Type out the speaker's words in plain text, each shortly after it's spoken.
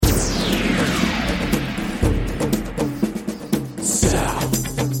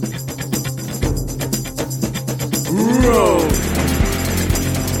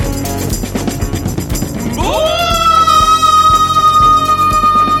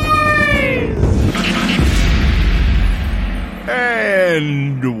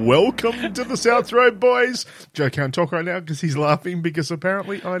And welcome to the South Road Boys. Joe can't talk right now because he's laughing because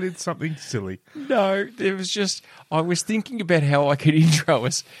apparently I did something silly. No, there was just, I was thinking about how I could intro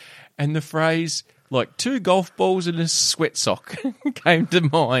us, and the phrase, like, 2 golf balls and a sweat sock came to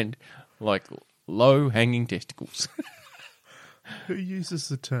mind, like low-hanging testicles. Who uses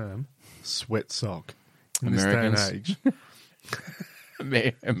the term sweat sock in Americans. this day and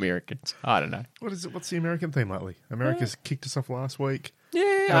age? Americans. I don't know. What is it? What's the American theme lately? America's kicked us off last week. Yeah,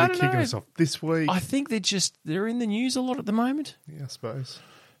 Now I they're don't kicking know. us off this week. I think they're in the news a lot at the moment. Yeah, I suppose.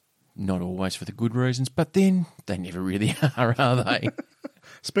 Not always for the good reasons, but then they never really are they?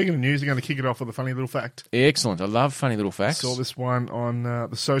 Speaking of news, you're going to kick it off with a funny little fact. Excellent. I love funny little facts. Saw this one on the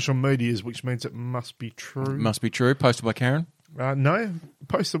social medias, which means it must be true. Must be true. Posted by Karen. No,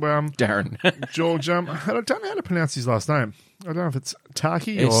 posted by Darren. George. I don't know how to pronounce his last name. I don't know if it's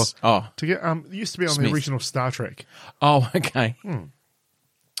Taki or to get. It used to be on Smith. the original Star Trek. Oh, okay.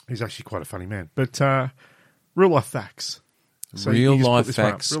 He's actually quite a funny man. But real life facts. So Real you just put life this one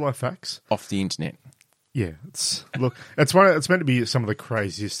up. facts. Real life facts. Off the internet. Yeah, it's it's meant to be some of the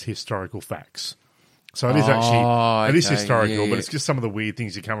craziest historical facts. So it is it is okay, historical, yeah. but it's just some of the weird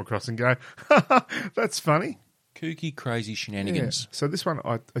things you come across and go, that's funny. Kooky, crazy Yeah. shenanigans. So this one,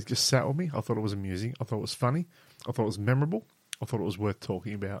 it just sat with me. I thought it was amusing. I thought it was funny. I thought it was memorable. I thought it was worth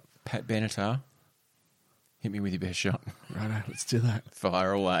talking about. Pat Benatar, hit me with your best shot. Righto, let's do that.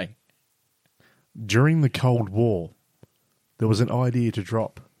 Fire away. During the Cold War, there was an idea to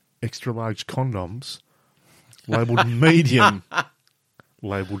drop extra large condoms labelled medium,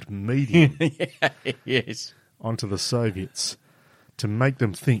 Yes. onto the Soviets to make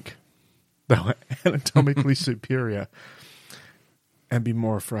them think they were anatomically superior and be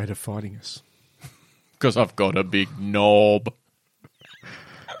more afraid of fighting us. Because I've got a big knob.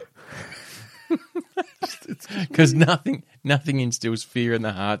 Because nothing instills fear in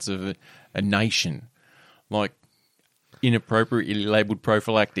the hearts of a nation like inappropriately labelled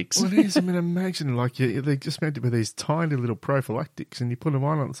prophylactics. Well, it is. I mean, imagine, like, they're just meant to be these tiny little prophylactics, and you put them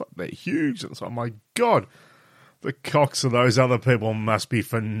on, and it's like they're huge. And it's like, my God, the cocks of those other people must be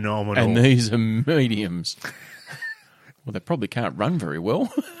phenomenal. And these are mediums. Well, they probably can't run very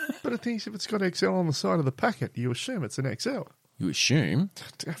well. But the thing is, if it's got XL on the side of the packet, you assume it's an XL. You assume.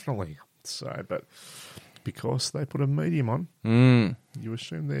 Definitely. So, but because they put a medium on, you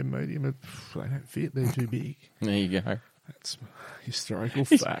assume they're medium. They don't fit. They're too big. There you go. That's historical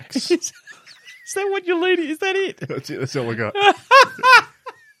facts. Is that what you're leading? Is that it? That's it. That's all I got.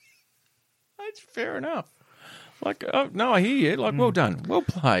 That's fair enough. Like, oh, no, I hear you. Like, well done. Well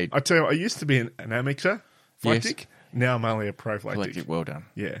played. I tell you what, I used to be an amateur phylactic. Yes. Now I'm only a prophylactic. Collective, well done.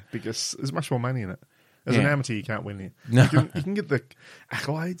 Yeah, because there's much more money in it. As an Yeah. amateur, you can't win here. No. You can get the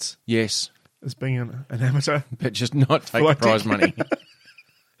accolades Yes, as being an amateur, but just not take the Galactic. prize money.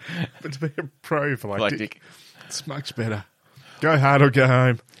 but to be a prophylactic, Galactic. it's much better. Go hard or go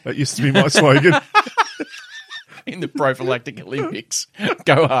home. That used to be my slogan. In the prophylactic Olympics,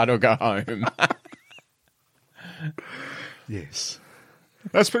 go hard or go home. Yes.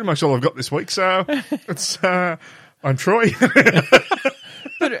 That's pretty much all I've got this week. So it's I'm Troy.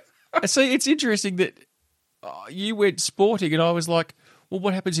 But see, it's interesting that you went sporting, and I was like, well,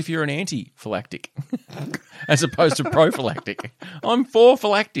 what happens if you're an anti-phylactic as opposed to prophylactic? I'm for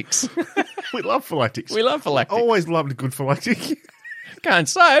phylactics. We love phylactics. We love phylactic. Always loved a good phylactic. Can't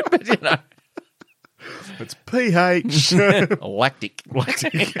say it, but you know, It's pH. lactic.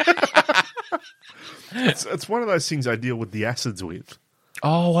 Lactic. It's one of those things I deal with the acids with.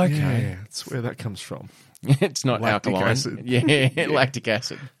 Oh, okay. Yeah, that's where that comes from. It's not Lactic alkaline. acid. Yeah, lactic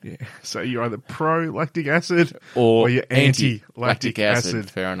acid. Yeah. So you're either pro-lactic acid Or you're anti-lactic acid.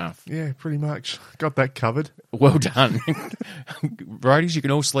 Fair enough. Yeah, pretty much. Got that covered. Well done. Roadies, you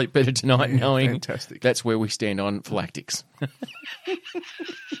can all sleep better tonight knowing fantastic. that's where we stand on phylactics.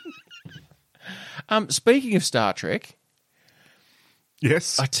 Speaking of Star Trek,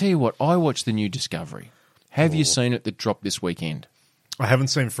 Yes. I tell you what, I watched the new Discovery. Have you seen it that dropped this weekend? I haven't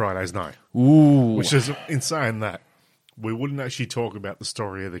seen Fridays, no. Ooh. Which is insane that we wouldn't actually talk about the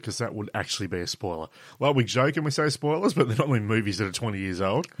story either because that would actually be a spoiler. Like we joke and we say spoilers, but they're only movies that are 20 years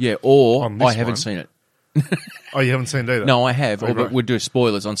old. Yeah, or On this I haven't one. seen it. Oh, you haven't seen it either? No, I have, Oh, but right. we'd do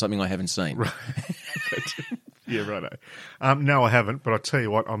spoilers on something I haven't seen. Yeah, righto. No, I haven't, but I'll tell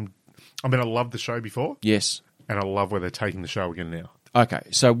you what, I love the show before, Yes. and I love where they're taking the show again now. Okay,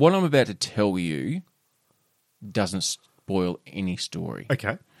 so what I'm about to tell you doesn't spoil any story.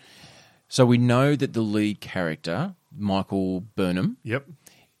 Okay. So we know that the lead character, Michael Burnham, Yep.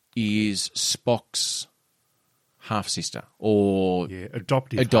 is Spock's half-sister or Yeah,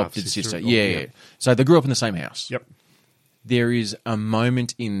 adopted adopted half-sister. sister. Yeah, yeah. So they grew up in the same house. Yep. There is a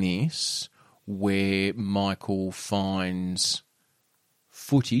moment in this where Michael finds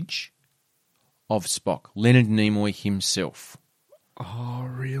footage of Spock, Leonard Nimoy himself. Oh,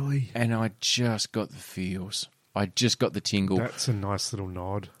 really? And I just got the feels. I just got the tingle. That's a nice little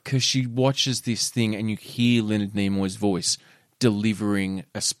nod. Because she watches this thing and you hear Leonard Nimoy's voice delivering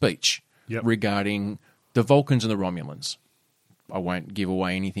a speech regarding the Vulcans and the Romulans. I won't give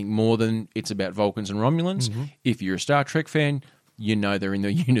away anything more than it's about Vulcans and Romulans. Mm-hmm. If you're a Star Trek fan, you know they're in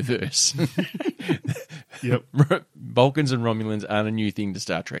the universe. Yep. Vulcans and Romulans aren't a new thing to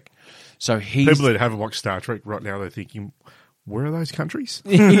Star Trek. So People that haven't watched Star Trek right now, they're thinking, where are those countries?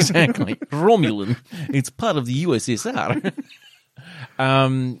 Exactly. Romulan. It's part of the USSR.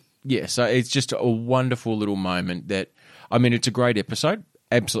 Yeah, so it's just a wonderful little moment that, I mean, it's a great episode.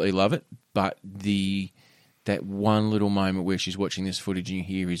 Absolutely love it. But that one little moment where she's watching this footage and you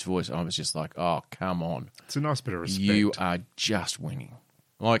hear his voice, I was just like, oh, come on. It's a nice bit of respect. You are just winning.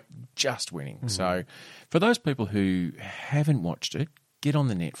 Like, just winning. So for those people who haven't watched it, get on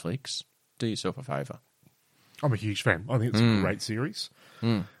the Netflix. Do yourself a favour. I'm a huge fan. I think it's a great series.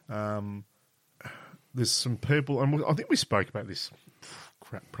 There's some people, and I think we spoke about this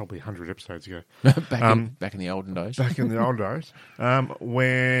probably 100 episodes ago. back in the olden days. Back in the old days,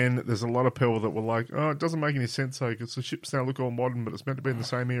 when there's a lot of people that were like, oh, it doesn't make any sense, though, because the ships now look all modern, but it's meant to be in the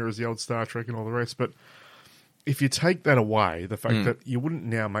same era as the old Star Trek and all the rest. But if you take that away, the fact that you wouldn't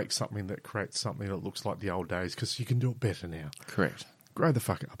now make something that creates something that looks like the old days, because you can do it better now. Correct. Grow the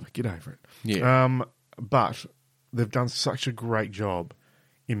fuck up. Get over it. Yeah. But they've done such a great job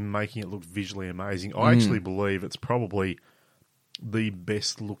in making it look visually amazing. I actually believe it's probably the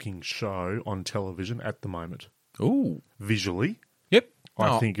best looking show on television at the moment. Ooh. Visually. Yep.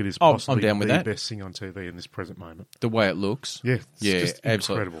 I think it is possibly I'm down with the that. best thing on TV in this present moment. The way it looks. Yeah, it's yeah, just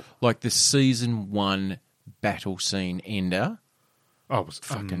absolutely. incredible. Like the season 1 battle scene ender. Oh, it was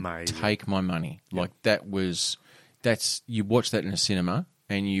Fucking amazing. take my money. Like that's you watch that in a cinema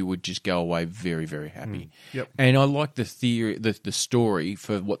and you would just go away very, very happy. Yep. And I like the theory, the story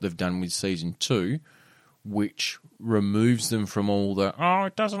for what they've done with season 2, which removes them from all the, oh,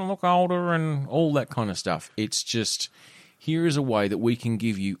 it doesn't look older and all that kind of stuff. It's just, here is a way that we can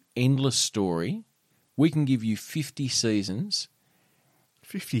give you endless story. We can give you 50 seasons.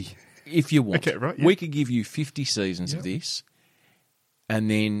 50. If you want. Okay, right, yeah. We could give you 50 seasons of this, and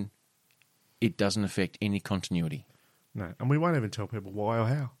then it doesn't affect any continuity. No, and we won't even tell people why or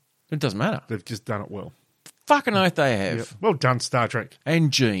how. It doesn't matter. They've just done it well. Fucking oath they have. Yep. Well done, Star Trek. And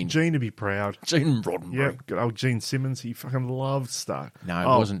Gene. Gene to be proud. Gene Roddenberry. Yeah, good old Gene Simmons. He fucking loved Star. No,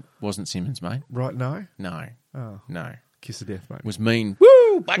 it wasn't Simmons, mate. Right, no? No. Oh, No. kiss of death, mate. It was mean.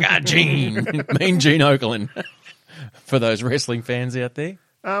 Woo! Bugger Gene. Mean Gene Okerlund. For those wrestling fans out there.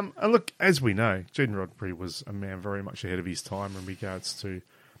 And look, as we know, Gene Roddenberry was a man very much ahead of his time in regards to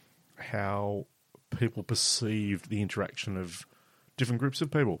how people perceived the interaction of different groups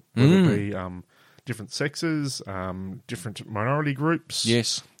of people, whether it be different sexes, different minority groups.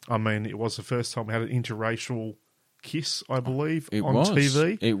 Yes. I mean, it was the first time we had an interracial kiss, I believe, It on was.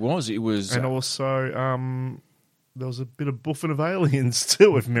 TV. It was. And also, there was a bit of buffing of aliens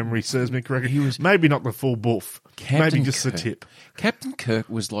too, if memory serves me correctly. He was- maybe not the full buff, Captain maybe just the Kirk. tip. Captain Kirk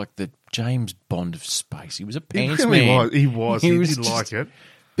was like the James Bond of space. He was a He pants really man. was. He was. He was did just like it.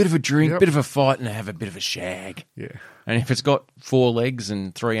 Bit of a drink, Yep. bit of a fight, and have a bit of a shag. Yeah. And if it's got 4 legs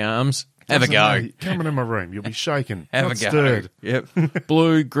and 3 arms, have a Doesn't go. matter. Come into my room. You'll be shaken. Have not a go. stirred. Yep.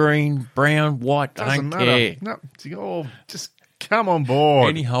 Blue, green, brown, white, I Doesn't don't matter. care. No, oh, just come on board.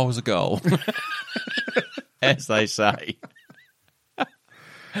 Any hole's a goal. As they say.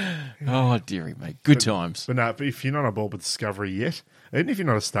 Oh, dearie mate. Good times. But no, but if you're not on board with Discovery yet, even if you're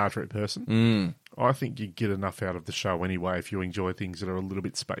not a Star Trek person, I think you get enough out of the show anyway if you enjoy things that are a little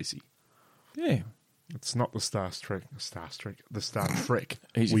bit spacey. Yeah. It's not the Star Trek, the Star Trek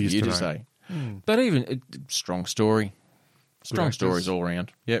Easy we for used you to to know. say. But even, strong story. Strong actors. stories all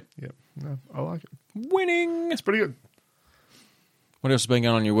around. Yep. Yep, no, I like it. Winning. It's pretty good. What else has been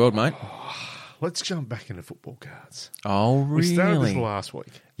going on in your world, mate? Let's jump back into football cards. Oh, We started this really? last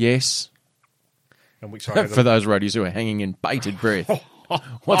week, Yes. and which I had For those roadies who are hanging in bated breath.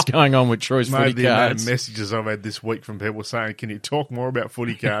 What's going on with Troy's made footy the amount cards? of messages I've had this week from people saying, "Can you talk more about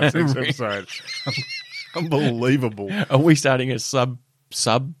footy cards next Really? episode?" Unbelievable. Are we starting a sub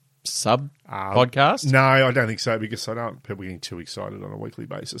podcast? No, I don't think so, because I don't want people getting too excited on a weekly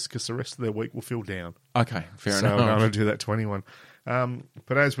basis, because the rest of their week will feel down. Okay, fair So I'm enough. going to do that to anyone.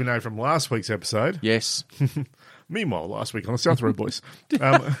 But as we know from last week's episode, Yes. meanwhile, last week on the South Road Boys,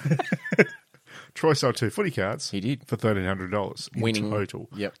 Troy sold 2 footy cards. He did. For $1,300 in Winning. total.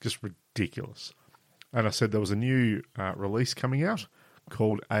 Yep. Just ridiculous. and I said there was a new release coming out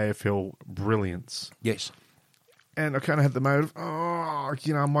called AFL Brilliance. Yes. And I kind of had the motive,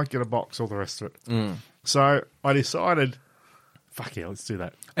 I might get a box, all the rest of it. So I decided, fuck yeah, let's do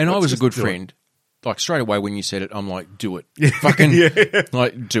that. And I Let's was a just good do it. friend. Like, straight away when you said it, I'm like, do it. Fucking,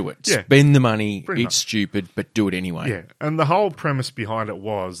 like, do it. Yeah. Spend the money. Pretty It's much. stupid, but do it anyway. Yeah, and the whole premise behind it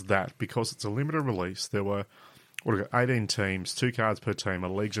was that because it's a limited release, there were 18 teams, 2 cards per team, a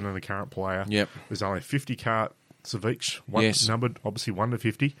legend and a current player. Yep. There's only 50 cards of each, Yes. numbered obviously 1 to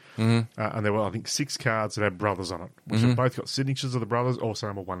 50. And there were, I think, 6 cards that had brothers on it, which have both got signatures of the brothers, also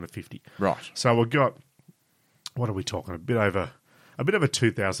number 1 to 50. Right. So we've got, what are we talking? A bit over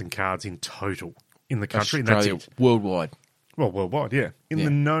 2,000 cards in total in the country, and Australia, that's it. worldwide. Well, worldwide, yeah. In Yeah.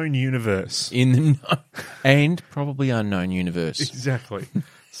 the known universe. In the and probably unknown universe. Exactly.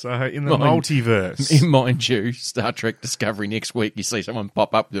 So in the Mind- multiverse. Mind you, Star Trek Discovery next week, you see someone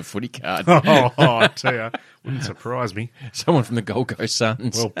pop up with a footy card. I tell you, wouldn't surprise me. Someone from the Gold Coast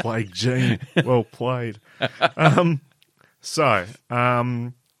Suns. Well played, Gene. Well played.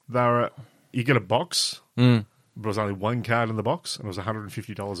 You get a box. But there was only 1 card in the box, and it was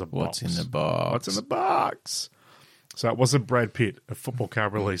 $150 a box. What's in the box? What's in the box? So it wasn't Brad Pitt of football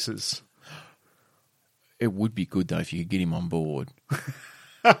card releases. It would be good, though, if you could get him on board.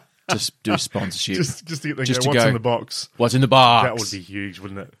 Just do sponsorship. Just to get them Just go, to what's go, in the box? What's in the box? That would be huge,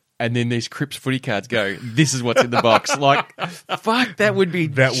 wouldn't it? And then these Crips footy cards go, this is what's in the box. Like, fuck, that would be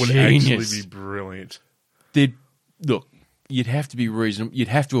That would genius. actually be brilliant. Look, you'd have to be reasonable. You'd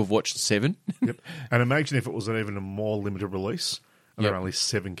have to have watched 7. Yep. And imagine if it was an even a more limited release, and there Yep. are only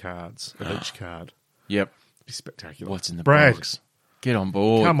 7 cards of each card. Yep. It'd be spectacular. What's in the Brad, box? Get on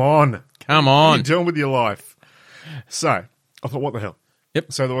board. come on. Come What are you on. doing with your life? So, I thought, what the hell?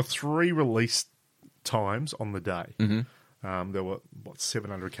 Yep. So there were 3 release times on the day. Mm-hmm. There were,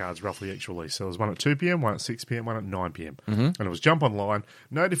 700 cards roughly each release. So there was one at 2 p.m., one at 6 p.m., one at 9 p.m. And it was jump online.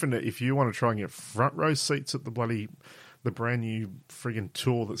 No different to if you want to try and get front row seats at the brand new friggin'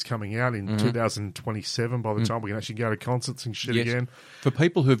 tour that's coming out in 2027 by the time we can actually go to concerts and shit Yes. again. For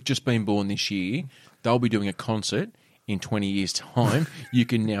people who have just been born this year, they'll be doing a concert in 20 years' time. You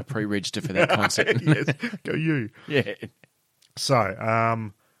can now pre-register for that concert. Yes, go you. Yeah. So, I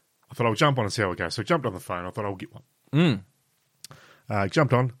thought I'll jump on and see how it goes. So I jumped on the phone. I thought I'll get one.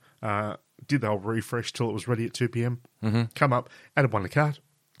 Jumped on, did the whole refresh till it was ready at 2 p.m. Come up, added one to the cart.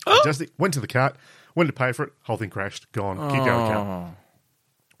 Fantastic. Went to the cart, went to pay for it. Whole thing crashed. Gone. Keep going, cart.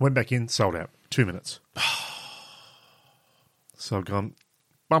 Went back in, sold out. 2 minutes. So I've gone,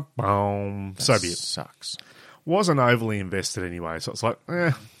 bum, bum. So be it. Sucks. Wasn't overly invested anyway. So it's like,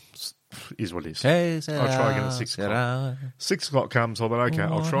 is what it is. I'll try again at 6 o'clock. 6 o'clock comes, I thought, okay,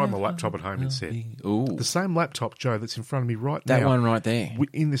 I'll try my laptop at home instead. Ooh. The same laptop, Joe, that's in front of me right now. That one right there.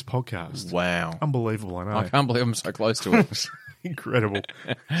 In this podcast. Wow. Unbelievable, I know. I can't believe I'm so close to it. Incredible.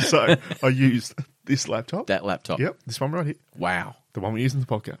 So I used this laptop. That laptop. Yep, this one right here. Wow. The one we use in the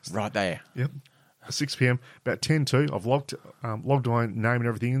podcast. Right there. Yep. 6 p.m. About 10 to, I've logged my name and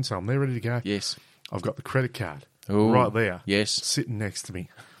everything in, so I'm there ready to go. Yes. I've got the credit card Ooh. right there. Yes. Sitting next to me.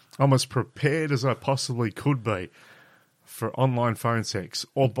 I'm as prepared as I possibly could be for online phone sex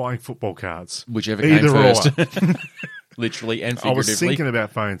or buying football cards. Whichever came Either first. or. Literally and I figuratively. was thinking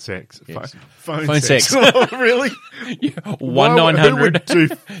about phone sex. Yes. Phone sex. Really? 1-900 Who would do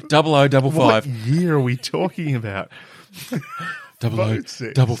 0055 What year are we talking about?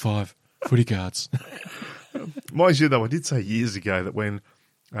 0055 footy cards. Mind you, though, I did say years ago that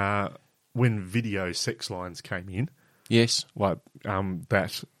when video sex lines came in, Yes.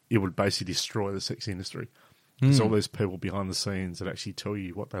 that it would basically destroy the sex industry. Because all those people behind the scenes that actually tell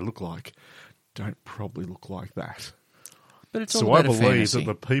you what they look like don't probably look like that. But it's all So I about a believe fantasy. that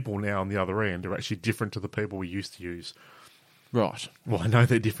the people now on the other end are actually different to the people we used to use. Right. Well, I know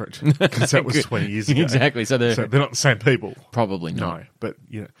they're different because that was 20 years ago. Exactly. So they're So they're not the same people. probably not. No, but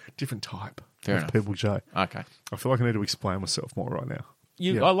different type Fair of enough. people, Joe. Okay. I feel like I need to explain myself more right now.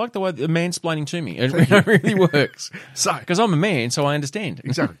 Yeah. I like the way the mansplaining to me. It really works. So, Because I'm a man, so I understand.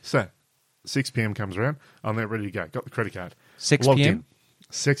 exactly. So, 6 p.m. comes around. I'm there ready to go. Got the credit card. 6 Logged p.m.? in.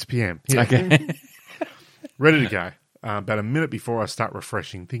 6 p.m. Yeah. Okay. Ready to go. About a minute before I start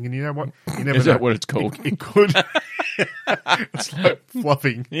refreshing, thinking, you know what? You never Is know. that what it's called? It could. It's like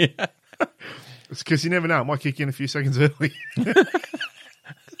fluffing. Yeah. It's because you never know. It might kick in a few seconds early.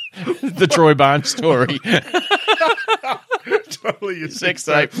 The Troy Barnes story. Totally your Sex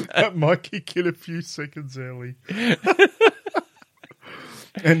sex tape. That might kick in a few seconds early.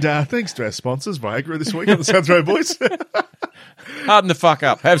 And thanks to our sponsors, Viagra, this week on the South Road Boys. Harden the fuck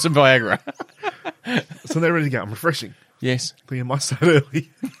up. Have some Viagra. So they're ready to go. I'm refreshing. Yes. Thinking it might start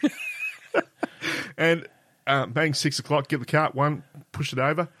early. And bang, 6 o'clock, get the cart, one, push it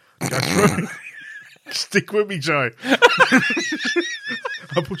over, go through. Stick with me, Joe.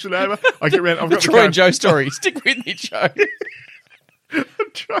 I push it over, I get around, I've got the Troy and cart. Joe story. Stick with me, Joe.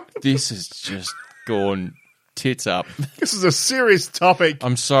 Try- This has just gone tits up. This is a serious topic.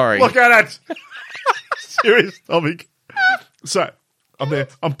 I'm sorry. Look at it. Serious topic. So, I'm there.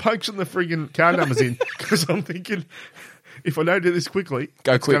 I'm punching the friggin' car numbers in because I'm thinking, if I don't do this quickly,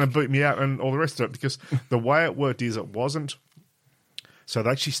 Go it's quick. going to boot me out and all the rest of it. Because the way it worked is it wasn't. So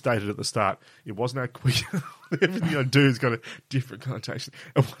they actually stated at the start, it wasn't how quick. Everything I do has got a different connotation.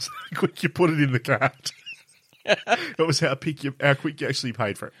 It wasn't how quick you put it in the cart. It was how quick you actually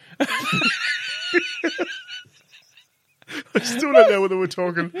paid for it. I still don't know whether we're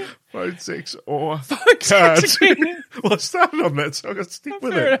talking phone sex or cards. Well, I started on that, so I've got to stick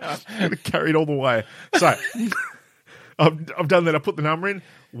with Fair it. enough. I'm going to carry it all the way. So, I've done that. I put the number in,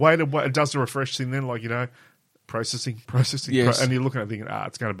 waited, it does the refresh thing then, like, processing. Yes. And you're looking at it thinking,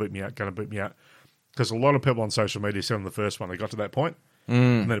 it's going to boot me out. Because a lot of people on social media said on the first one, they got to that point,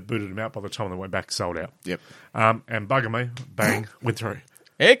 and then it booted them out. By the time they went back, sold out. Yep. And bugger me, bang, went through.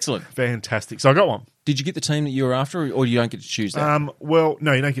 Excellent. Fantastic. So I got one. Did you get the team that you were after, or you don't get to choose that? Well,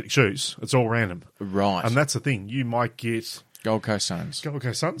 no, you don't get to choose. It's all random. Right. And that's the thing. You might get Gold Coast Suns. Gold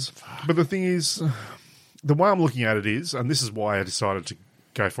Coast Suns. But the thing is, the way I'm looking at it is, and this is why I decided to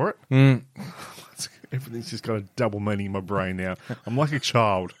go for it. Everything's just got a double meaning in my brain now. I'm like a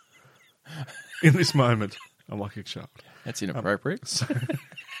child in this moment. I'm like a child. That's inappropriate.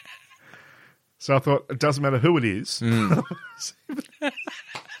 So I thought, it doesn't matter who it is.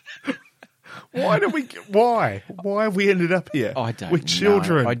 Why have we ended up here? I don't with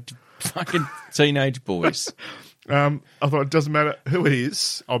children. know. Fucking teenage boys. I thought, it doesn't matter who it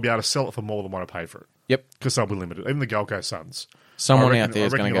is. I'll be able to sell it for more than what I paid for it. Yep. Because they'll be limited. Even the Gold Coast Suns. Someone I out there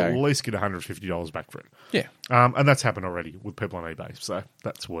is reckon going to you'll go. at least get $150 back for it. Yeah. And that's happened already with people on eBay. So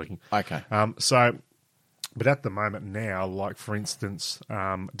that's working. Okay. But at the moment now, like for instance,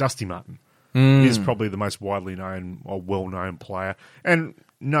 Dusty Martin is probably the most widely known or well-known player, and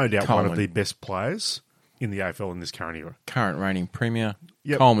no doubt one Coleman. of the best players in the AFL in this current era. Current reigning premier.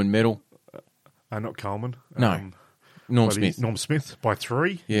 Yep. Coleman medal. Not Coleman. No. Norm Smith. Norm Smith by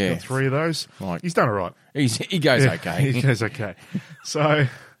 3. Yeah. Got 3 of those. Like- He's done all right. He goes okay. He goes okay. So,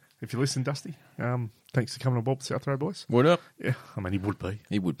 if you listen, Dusty, thanks for coming on board with South Road Boys. What up? Yeah, I mean, he would be.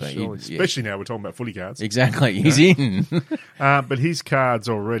 He would be. Surely. Yeah. Especially now we're talking about footy cards. Exactly. He's in. But his cards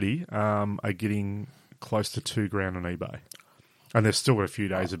already are getting close to $2,000 on eBay. And there's still got a few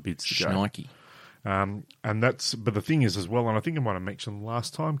days of bids to go. Schnikey. But the thing is as well, and I think I might have mentioned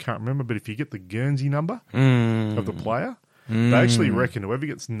last time, can't remember, but if you get the Guernsey number of the player, they actually reckon whoever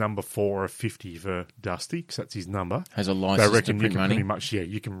gets number 4 or 50 for Dusty, because that's his number, Has a they license to reckon you print can money. pretty much,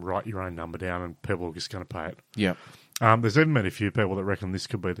 you can write your own number down and people are just going to pay it. Yep. There's even been a few people that reckon this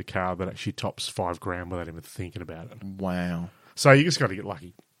could be the card that actually tops $5,000 without even thinking about it. Wow. So you just got to get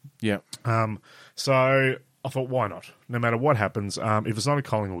lucky. Yep. So I thought, why not? No matter what happens, if it's not a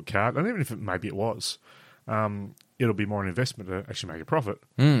Collingwood card, and even if maybe it was, it'll be more an investment to actually make a profit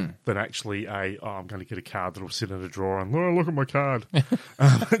than actually I'm going to get a card that'll sit in a drawer and, look at my card.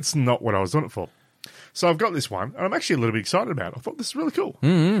 It's not what I was doing it for. So I've got this one, and I'm actually a little bit excited about it. I thought this is really cool.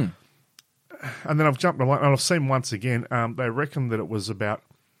 Mm-hmm. And then I've jumped online, and I've seen once again, they reckon that it was about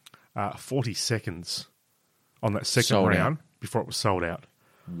 40 seconds on that second Sold round before it was sold out.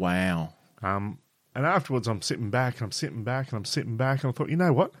 Wow. And afterwards, I'm sitting back, and I thought, you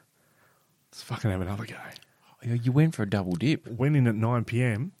know what? Let's fucking have another go. You went for a double dip. Went in at 9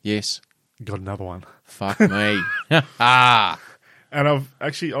 p.m, Yes. got another one. Fuck me. And I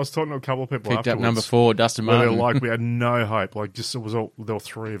was talking to a couple of people Picked up afterwards. number 4, Dustin Where they're Martin. like, we had no hope. Like, just there were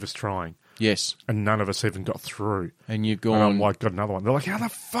 3 of us trying, Yes. and none of us even got through. And you've And I'm gone... like, got another one. They're like, how the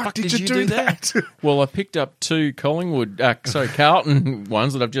fuck did did you you do do that? Well, I picked up 2 Carlton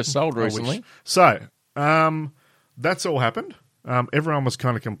ones that I've just sold I wish. recently. So, that's all happened. Everyone was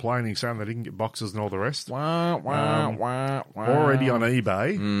kind of complaining, saying they didn't get boxes and all the rest. Wah, wah, wah, wah. Already on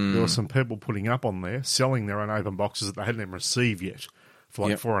eBay, there were some people putting up on there, selling their own open boxes that they hadn't even received yet for like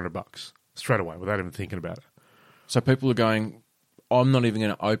Yep. $400 straight away without even thinking about it. So people are going, I'm not even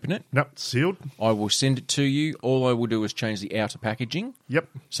going to open it. Nope, sealed. I will send it to you. All I will do is change the outer packaging. Yep.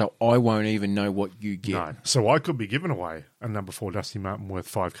 So I won't even know what you get. No. So I could be giving away a number 4 Dusty Martin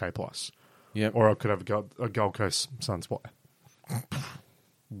worth $5,000 plus. Yep. Or I could have a Gold Coast Suns player.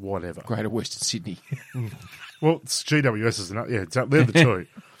 Whatever. Greater Western Sydney. Well, it's GWS, isn't it? Yeah, they're the two,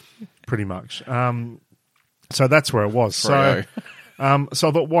 pretty much. So that's where it was. So, So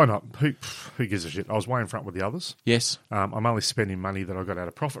I thought, why not? Who gives a shit? I was way in front with the others. Yes. I'm only spending money that I got out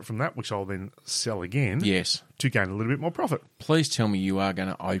of profit from that, which I'll then sell again Yes. to gain a little bit more profit. Please tell me you are going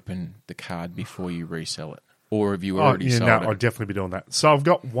to open the card before you resell it. Or have you already sold I'd it? definitely be doing that. So I've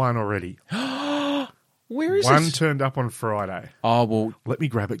got one already. Where is One it? turned up on Friday. Oh, well. Let me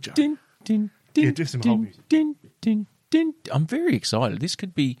grab it, Joe. Din, din, din, Yeah, do some whole din, music. din, din, din. I'm very excited. This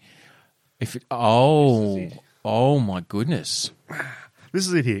could be... Oh, my goodness. This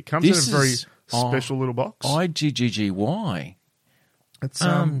is it here. It comes This in a very is- special little box. IGGGY. It's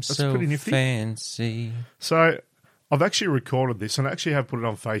I'm so pretty nifty. fancy. So I've actually recorded this and I actually have put it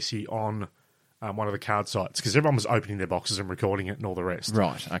on Facey on one of the card sites because everyone was opening their boxes and recording it and all the rest.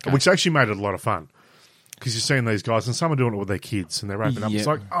 Right, okay. Which actually made it a lot of fun because you're seeing these guys and some are doing it with their kids and they're opening up. Yeah. It's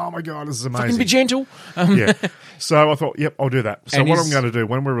like, oh my God, this is Fucking amazing. be gentle. Yeah. So I thought, yep, I'll do that. So And what is- I'm going to do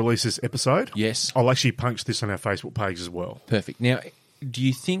when we release this episode, Yes. I'll actually punch this on our Facebook page as well. Perfect. Now, do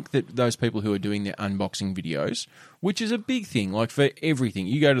you think that those people who are doing their unboxing videos, which is a big thing, like for everything,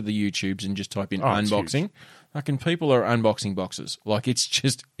 you go to the YouTubes and just type in It's unboxing, huge. fucking people are unboxing boxes. Like it's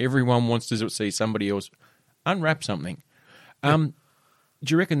just everyone wants to see somebody else unwrap something.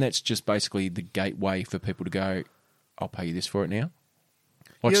 Do you reckon that's just basically the gateway for people to go, I'll pay you this for it now?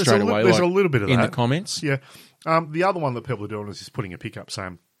 Like Yeah, straight away, there's like a little bit of in that. the comments? Yeah. The other one that people are doing is just putting a pickup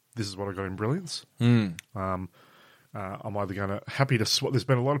saying, this is what I got in Brilliance. I'm either going to, happy to swap. There's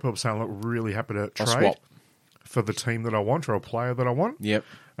been a lot of people saying, look, really happy to I'll trade swap. for the team that I want or a player that I want. Yep.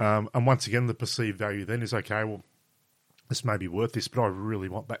 And once again, the perceived value then is, okay, well, this may be worth this, but I really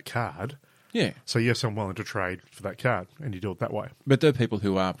want that card. Yeah. So yes, I'm willing to trade for that card, and you do it that way. But there are people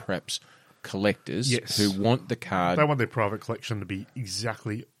who are perhaps collectors Yes. who want the card. They want their private collection to be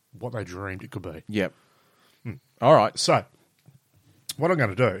exactly what they dreamed it could be. Yep. All right. So, what I'm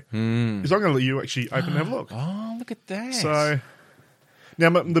going to do is I'm going to let you actually open and have a look. Oh, look at that. So, now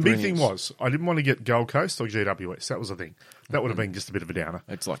the big thing Brilliant. was I didn't want to get Gold Coast or GWS. That was the thing. That would have been just a bit of a downer.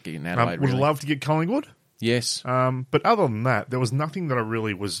 It's like getting Adelaide, Would really. love to get Collingwood, Yes. but other than that, there was nothing that I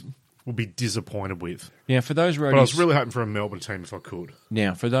really would be disappointed with. Now, for those roadies, But I was really hoping for a Melbourne team if I could.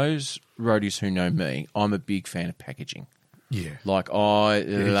 now for those roadies who know me, I'm a big fan of packaging. Yeah. Like I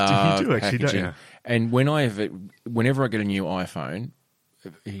you love do actually, don't packaging, you? and whenever I get a new iPhone,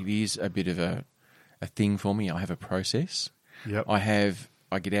 it is a bit of a thing for me. I have a process. Yep.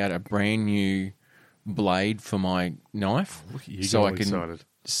 I get out a brand new blade for my knife, Look at you, so all I can excited.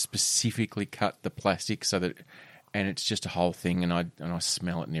 specifically cut the plastic so that, and it's just a whole thing, and I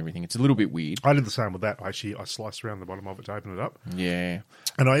smell it and everything. It's a little bit weird. I did the same with that. Actually, I sliced around the bottom of it to open it up. Yeah.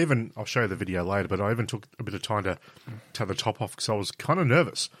 And I'll show you the video later, but I even took a bit of time to take the top off because I was kind of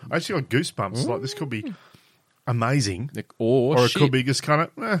nervous. I actually got goosebumps. Like, this could be amazing, Or or it shit. could be just kind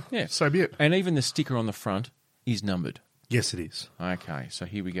of, Yeah. so be it. And even the sticker on the front is numbered. Yes, it is. Okay, so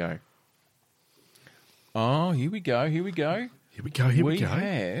here we go. Oh, here we go. Here we go. We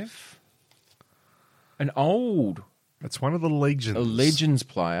have an old It's one of the legends. Legends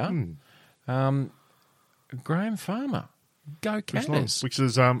player, Graham Farmer. Go Canners. Which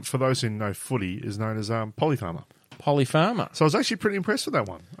is, for those who know footy, is known as Polly Farmer. Polly Farmer. So I was actually pretty impressed with that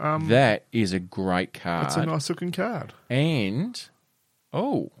one. That is a great card. It's a nice looking card. And,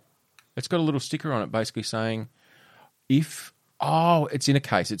 it's got a little sticker on it basically saying, it's in a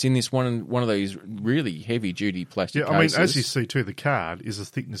case. It's in this one of these really heavy-duty plastic Yeah, I mean, cases. as you see too, the card is a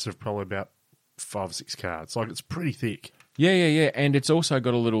thickness of probably about 5 or 6 cards. Like, it's pretty thick. Yeah. And it's also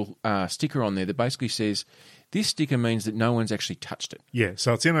got a little sticker on there that basically says, this sticker means that no one's actually touched it. Yeah,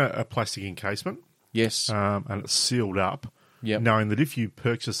 so it's in a plastic encasement. Yes. And it's sealed up, Yep. knowing that if you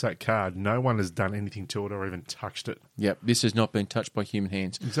purchase that card, no one has done anything to it or even touched it. Yep. This has not been touched by human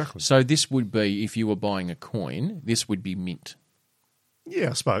hands. Exactly. So this would be, if you were buying a coin, this would be mint.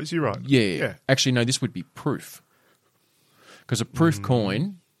 Yeah, I suppose you're right. Yeah. Actually, no, this would be proof. Because a proof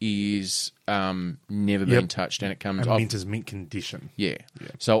coin is never been touched, and it comes And off. mint is mint condition. Yeah.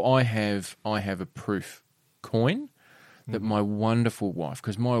 So I have a proof coin that my wonderful wife,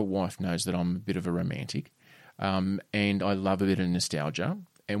 because my wife knows that I'm a bit of a romantic, and I love a bit of nostalgia.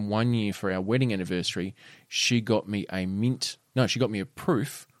 And one year for our wedding anniversary, she got me a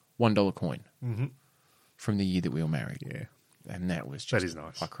proof $1 coin from the year that we were married. Yeah, And that was just, that is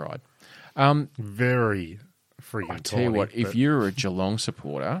nice. I cried. Very freaking I tell you what, tiny, if but- you're a Geelong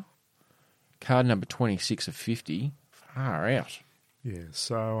supporter, card number 26 of 50, far out. Yeah,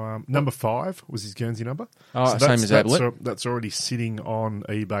 so number 5 was his Guernsey number. Oh, So same as Ablett. That's already sitting on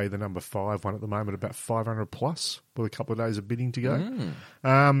eBay, the number 5 one at the moment, about 500 plus, with a couple of days of bidding to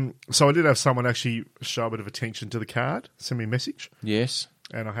go. So I did have someone actually show a bit of attention to the card, send me a message, Yes.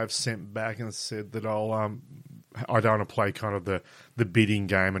 and I have sent back and said that I'll I don't want to play kind of the bidding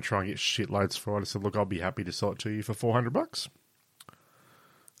game and try and get shitloads for it. I said, look, I'll be happy to sell it to you for $400.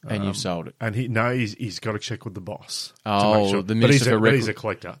 And you've sold it. And he's got to check with the boss. Oh, to make sure. the Minister but he's a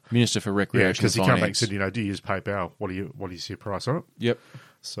collector. Minister for Yeah, Recreation because he and came back and Finance. said, do you use PayPal? What is your price on it? Yep.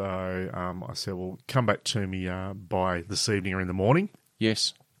 So I said, well, come back to me by this evening or in the morning.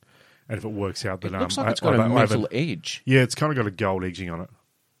 Yes. And if it works out, It then looks like it's got a metal edge. Yeah, it's kind of got a gold edging on it.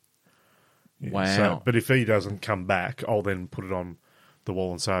 Yeah, Wow. But if he doesn't come back, I'll then put it on the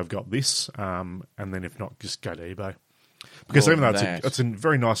wall and say I've got this. And then if not, just go to eBay. Because Well, even though it's a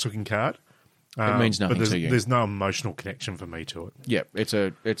very nice looking card, It means nothing but to you. there's no emotional connection for me to it. Yep. It's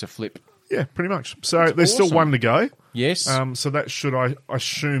a flip. Yeah, pretty much. So there's still awesome. one to go. Yes. So that should, I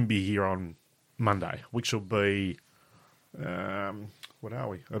assume, be here on Monday, which will be, what are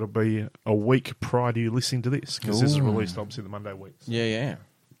we? It'll be a week prior to you listening to this, because this is Ooh. released obviously the Monday weeks. yeah.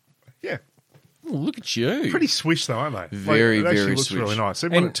 Yeah. Oh, look at you. Pretty swish though, aren't they? Very, it actually very looks swish. really nice.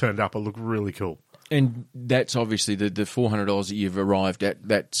 Even when And- it turned up, it looked really cool. And that's obviously the $400 that you've arrived at.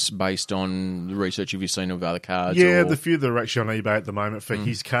 That's based on the research you've seen of other cards. Yeah, or- the few that are actually on eBay at the moment for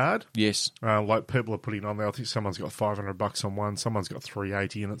his card. Yes. Like people are putting on there. I think someone's got $500 on one. Someone's got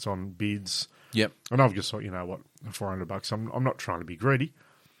 $380 and it's on bids. Yep. And I've just thought, you know what, $400. I'm not trying to be greedy.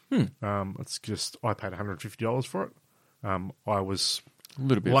 It's just I paid $150 for it. I was A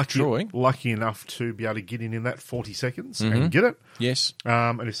little bit of Troy. lucky enough to be able to get in that 40 seconds and get it. Yes.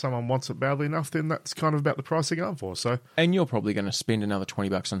 And if someone wants it badly enough, then that's kind of about the price they're going for. So, And you're probably going to spend another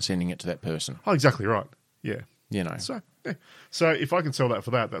 $20 on sending it to that person. oh, exactly right. Yeah. You know. So, yeah. So if I can sell that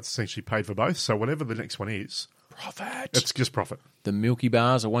for that, that's essentially paid for both. So whatever the next one is, Profit. it's just profit. The Milky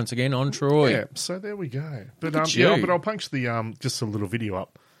Bars are once again on Troy. Yeah. So there we go. But Look at yeah, you. but I'll punch the just a little video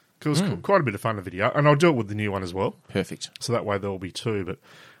up because it's quite a bit of fun. The video, and I'll do it with the new one as well. Perfect. So that way there'll be two. But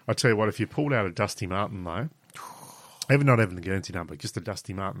I tell you what, if you pulled out a Dusty Martin though, even not even the Guernsey number, just a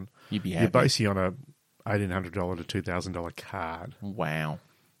Dusty Martin, You'd be you're happy. basically on a $1,800 to $2,000 card, Wow.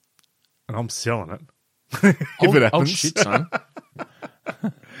 and I'm selling it. if it happens. Oh, shit, son.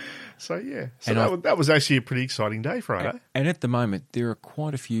 So yeah, so And that was actually a pretty exciting day Friday. And at the moment, there are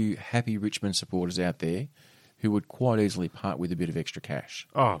quite a few happy Richmond supporters out there who would quite easily part with a bit of extra cash.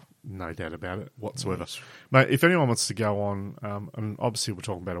 Oh, no doubt about it whatsoever. Mate, if anyone wants to go on, and obviously we're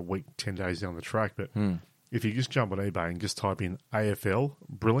talking about a week, 10 days down the track, but if you just jump on eBay and just type in AFL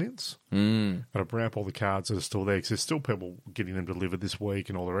Brilliance, and it'll bring up all the cards that are still there, because there's still people getting them delivered this week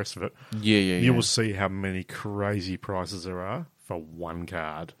and all the rest of it. Yeah. You will see how many crazy prices there are for one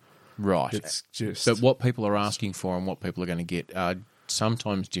card. Right. It's just... But what people are asking for and what people are going to get are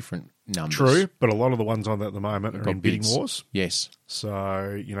sometimes different numbers. True, but a lot of the ones on there at the moment are Got in bidding bids. wars. Yes.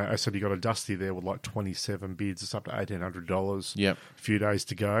 So, you know, I said you got a Dusty there with like 27 bids. It's up to $1,800. Yep. A few days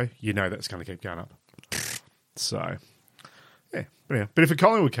to go. You know that's going to keep going up. So, yeah. But if a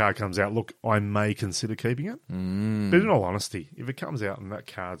Collingwood card comes out, look, I may consider keeping it. But in all honesty, if it comes out and that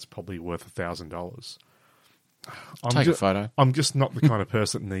card's probably worth $1,000, Take a photo. I'm just not the kind of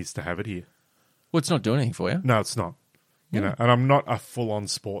person that needs to have it here. Well, it's not doing anything for you. No, it's not. You know, and I'm not a full-on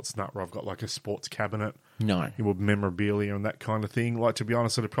sports nut where I've got like a sports cabinet No. with memorabilia and that kind of thing. Like, to be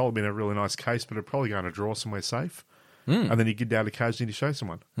honest, it'd probably been a really nice case, but it'd probably go in a drawer somewhere safe. And then you get down occasionally to show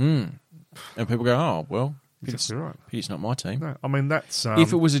someone. And people go, oh, well, Exactly right. it's not my team. No, I mean, that's...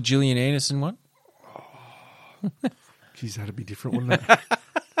 If it was a Gillian Anderson one, geez, that'd be different, wouldn't it?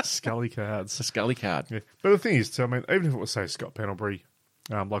 Scully cards. it's a Scully card. Yeah. But the thing is, I mean, even if it was, say, Scott Pendlebury,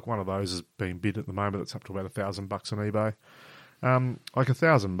 like one of those is being bid at the moment, that's up to about $1,000 on eBay. Like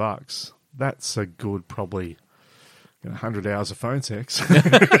 $1,000, that's a good probably 100 hours of phone sex.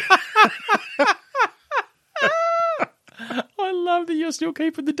 I love that you're still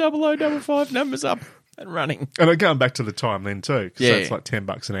keeping the 0055 numbers up and running. And going back to the time then too, because Yeah. that's like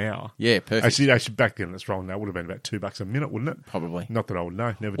 $10 an hour. Yeah, perfect. Actually, back then it's wrong. That would have been about $2 a minute, wouldn't it? Probably. Not that I would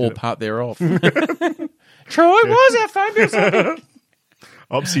know. Never Or did it. part thereof. Troy, was our phone bill something?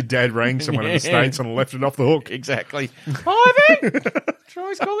 Obviously, Dad rang someone in Yeah. the States and left it off the hook. Exactly. Ivan!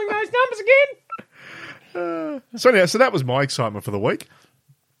 Troy's calling those numbers again. So anyway, so that was my excitement for the week.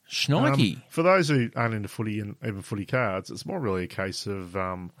 Schnikey. For those who aren't into footy and even footy cards, it's more really a case of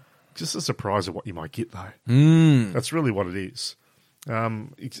just a surprise of what you might get, though. That's really what it is.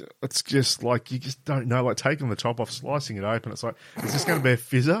 It's just like you just don't know. Like taking the top off, slicing it open. It's like, is this going to be a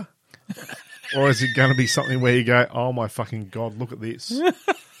fizzer? Or is it going to be something where you go, oh my fucking God, look at this.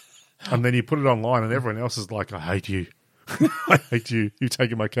 And then you put it online and everyone else is like, I hate you. I hate you. You've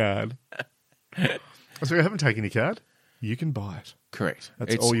taken my card. I said, I haven't taken your card. You can buy it. Correct.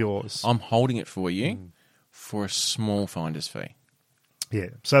 That's all yours. I'm holding it for you for a small finder's fee. Yeah.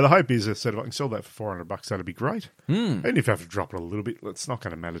 So the hope is, I said, if I can sell that for $400, that'd be great. And if I have to drop it a little bit, it's not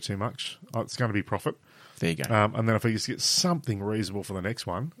going to matter too much. It's going to be profit. There you go. And then if I just get something reasonable for the next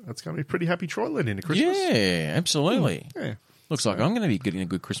one, it's going to be pretty happy Troy led into Christmas. Yeah, absolutely. Yeah. Looks like I'm going to be getting a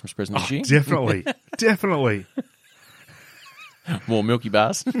good Christmas present this year. Definitely. Definitely. More Milky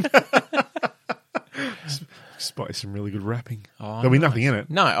Bars. Spice some really good wrapping. Oh, There'll be nothing in it.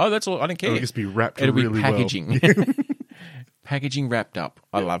 No, that's all. I don't care. It'll just be wrapped It'll really be packaging. well. Packaging wrapped up.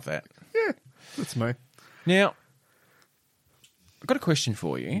 I love that. Yeah, that's me. Now, I've got a question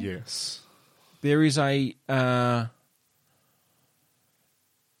for you. Yes. There is there's a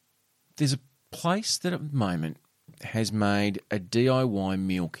place that at the moment has made a DIY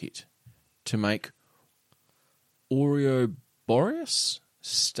meal kit to make Ouroboros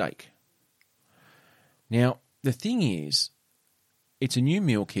steak. Now, the thing is, it's a new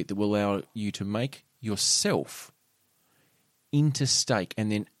meal kit that will allow you to make yourself into steak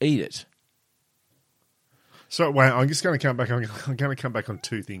and then eat it. So wait, I'm just going to come back. I'm going to come back on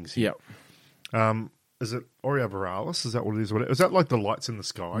two things here. Yep. Is it Ouroboros? Is that what it is? Is that like the lights in the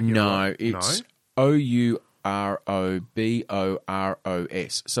sky? No, it's Ouroboros.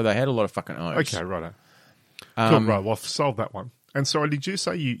 So they had a lot of fucking O's. Okay, righto. Cool, right. Well, I've solved that one. And sorry, did you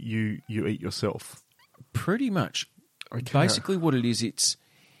say you eat yourself? Pretty much. Okay. Basically what it is,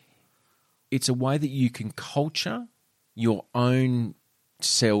 it's a way that you can culture your own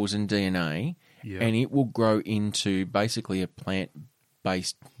cells and DNA, and it will grow into basically a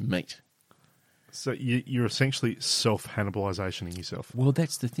plant-based meat. So you're essentially self-cannibalizationing yourself. Well,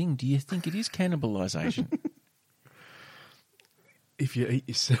 that's the thing. Do you think it is cannibalization? If you eat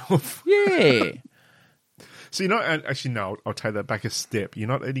yourself. Yeah. So you're not actually, no, I'll take that back a step. You're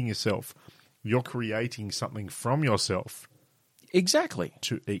not eating yourself. You're creating something from yourself Exactly.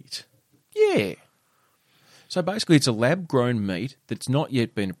 to eat. Yeah. So basically, it's a lab-grown meat that's not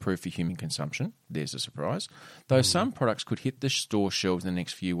yet been approved for human consumption. There's a surprise. Though some products could hit the store shelves in the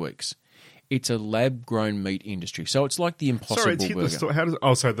next few weeks. It's a lab-grown meat industry. So it's like the Impossible Sorry, it's hit Burger. the store. How does?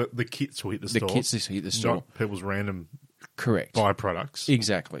 Oh, so the kits will hit the store. The kits hit the store. Not people's random Correct. byproducts.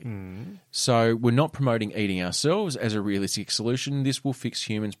 Exactly. So we're not promoting eating ourselves as a realistic solution. This will fix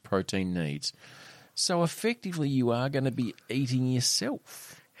humans' protein needs. So effectively, you are going to be eating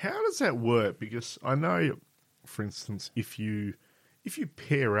yourself. How does that work? Because I know, for instance, if you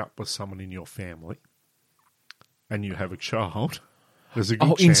pair up with someone in your family and you have a child, there's a good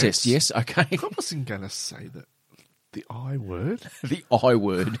chance. Incest, yes, okay. I wasn't going to say the I word. The I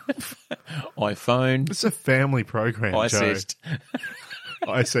word. iPhone. It's a family program, Icest.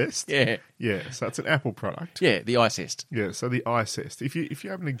 Joe. Icest? Yeah. Yeah, so it's an Apple product. Yeah, the Icest. Yeah, so the Icest. If you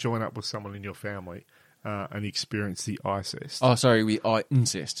happen to join up with someone in your family and experience the Icest. Oh, sorry,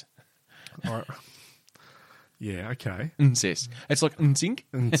 incest. Right. Yeah, okay. Incest. It's like insync.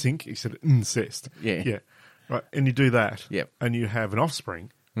 Insync, you said incest. Yeah. Yeah. Right, and you do that. Yep. And you have an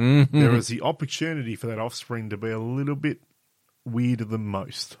offspring. Mm-hmm. There is the opportunity for that offspring to be a little bit weirder than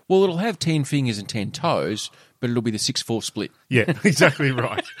most. Well, it'll have 10 fingers and 10 toes, but it'll be the 6-4 split. Yeah, exactly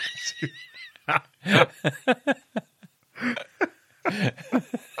right. I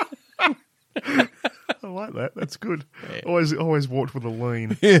like that. That's good. Yeah. Always walked with a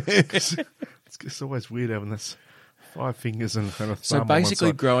lean. It's just always weird having this 5 fingers and a thumb. So on basically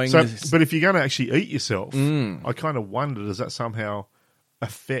one side. growing So, this- but if you're going to actually eat yourself, I kind of wonder, does that somehow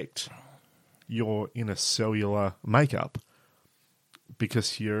affect your inner cellular makeup?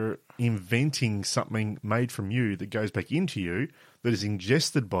 Because you're inventing something made from you that goes back into you, that is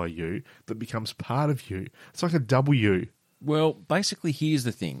ingested by you, that becomes part of you. It's like a double you. Well, basically, here's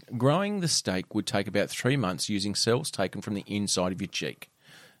the thing. Growing the steak would take about 3 months using cells taken from the inside of your cheek,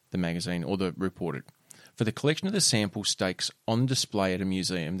 the magazine or the reported. For the collection of the sample steaks on display at a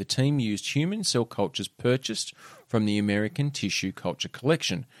museum, the team used human cell cultures purchased from the American Tissue Culture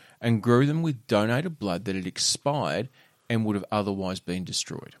Collection and grew them with donated blood that had expired and would have otherwise been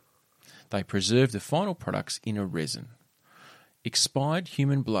destroyed. They preserved the final products in a resin. Expired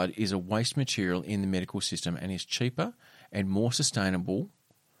human blood is a waste material in the medical system and is cheaper and more sustainable,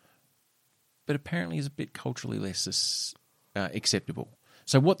 but apparently is a bit culturally less acceptable.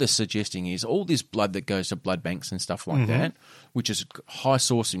 So what they're suggesting is all this blood that goes to blood banks and stuff like that, which is high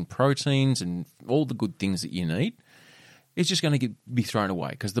source in proteins and all the good things that you need, is just going to be thrown away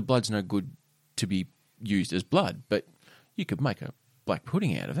because the blood's no good to be used as blood, but you could make a black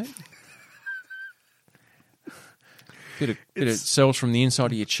pudding out of it. Bit of cells from the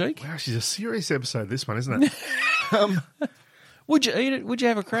inside of your cheek. Wow, she's a serious episode, this one, isn't it? Would you eat it? Would you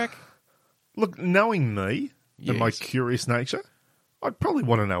have a crack? Look, knowing me and my Yes. curious nature, I'd probably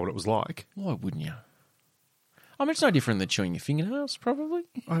want to know what it was like. Why wouldn't you? I mean, it's no different than chewing your fingernails, probably.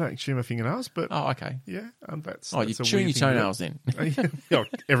 I don't chew my fingernails, but Oh, okay. yeah, that's. Oh, that's you're a chewing your weird thing to do. toenails then. Yeah,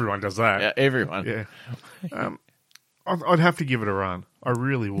 everyone does that. Yeah, everyone. Yeah. I'd have to give it a run. I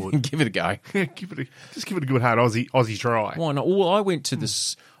really would. Give it a go. Yeah, just give it a good hard Aussie try. Why not? Well, I went to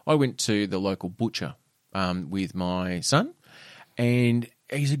the local butcher with my son, and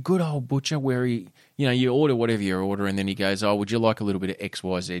he's a good old butcher where you order whatever you order, and then he goes, "Oh, would you like a little bit of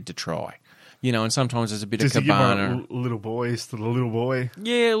XYZ to try?" And sometimes there's a bit Just of to give cabana. little boys to the little boy.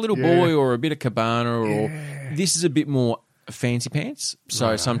 Yeah, a little boy or a bit of cabana, or this is a bit more fancy pants.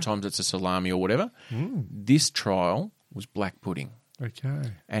 So sometimes it's a salami or whatever. This trial was black pudding. Okay.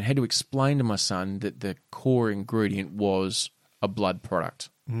 And had to explain to my son that the core ingredient was a blood product.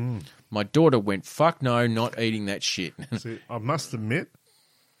 My daughter went, fuck no, not eating that shit. See, I must admit,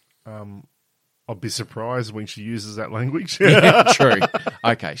 I'll be surprised when she uses that language. Yeah, true.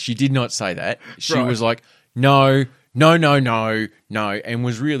 Okay, she did not say that. She Right. was like, no, and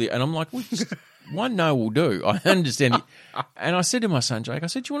was really, and I'm like, well, just one no will do. I understand it. And I said to my son, Jake, I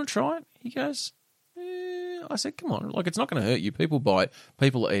said, do you want to try it? He goes, I said, come on, like, it's not going to hurt you. People buy it,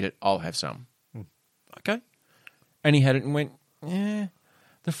 people eat it, I'll have some. Okay. And he had it and went, yeah,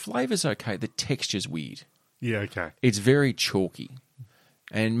 the flavour's okay, the texture's weird. Yeah, okay. It's very chalky.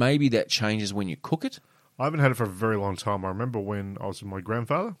 And maybe that changes when you cook it. I haven't had it for a very long time. I remember when I was with my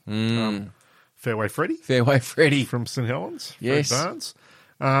grandfather, Fairway Freddy Fairway Freddy. from St Helens, Yes. Fred Barnes.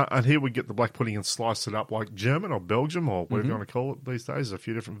 And he would get the black pudding and slice it up like German or Belgium or whatever you want to call it these days. There's a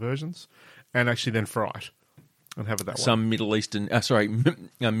few different versions. And actually then fry it and have it that way. Some Middle Eastern,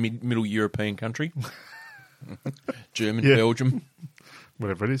 Middle European country. German, Yeah. Belgium.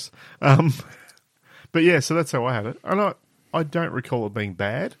 Whatever it is. But yeah, so that's how I had it. And I don't recall it being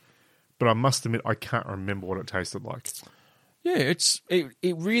bad, but I must admit I can't remember what it tasted like. Yeah, it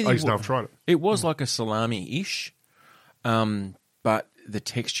really I just know I've tried it. It was like a salami-ish, but the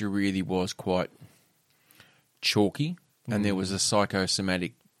texture really was quite chalky, and there was a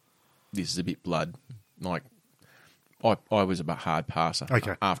psychosomatic, this is a bit blood. Like, I was a bit hard passer.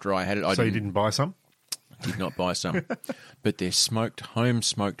 Okay. After I had it, I So you didn't buy some? did not buy some. But their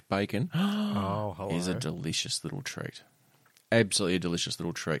home-smoked bacon Oh, hello. is a delicious little treat. Absolutely a delicious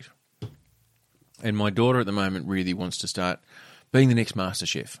little treat. And my daughter at the moment really wants to start being the next master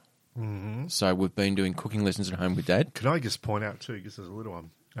chef. Mm-hmm. So we've been doing cooking lessons at home with Dad. Can I just point out too, because there's a little one,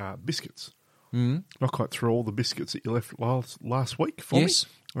 biscuits. Not quite through all the biscuits that you left last week for Yes.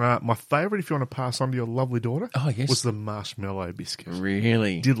 me. My favourite, if you want to pass on to your lovely daughter, Oh, yes. was the marshmallow biscuit.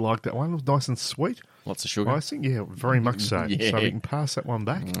 Really? Did like that one. It was nice and sweet. Lots of sugar. Icing, yeah, very much so. Yeah. So we can pass that one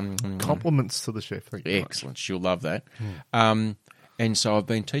back. Compliments to the chef. Thank you very much. Excellent. She'll love that. And so I've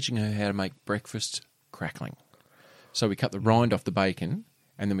been teaching her how to make breakfast crackling. So we cut the rind off the bacon,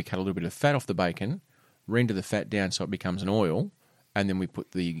 and then we cut a little bit of fat off the bacon, render the fat down so it becomes an oil, and then we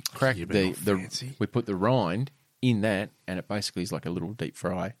put the Yeah, but not fancy. we put the rind in that, and it basically is like a little deep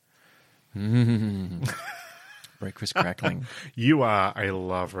fry. Breakfast crackling. You are a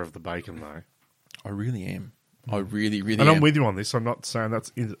lover of the bacon, though. I really am. I really, really And am. I'm with you on this. I'm not saying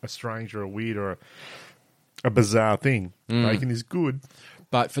that's a strange or a weird or a bizarre thing. Bacon is good.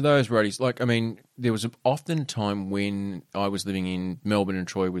 But for those roadies, like, I mean, there was often a time when I was living in Melbourne and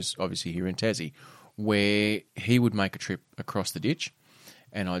Troy was obviously here in Tassie, where he would make a trip across the ditch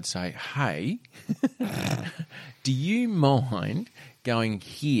and I'd say, hey, do you mind going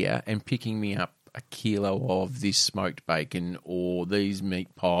here and picking me up a kilo of this smoked bacon or these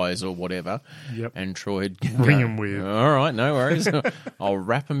meat pies or whatever? Yep. And Troy'd Bring go, 'em with. all right, no worries. I'll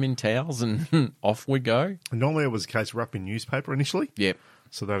wrap them in towels and off we go. Normally it was a case of wrapping newspaper initially. Yep.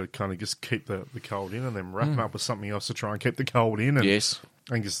 So that would kind of just keep the cold in and then wrap them up with something else to try and keep the cold in. And, Yes.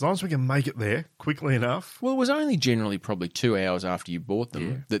 and as long as we can make it there quickly enough. Well, it was only generally probably 2 hours after you bought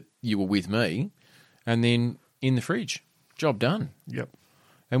them that you were with me, and then in the fridge. Job done. Yep.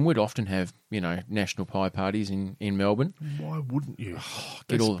 And we'd often have, national pie parties in Melbourne. Why wouldn't you?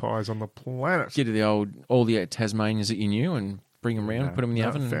 get Best all- pies on the planet. Get all the Tasmanians that you knew and bring them round, put them in the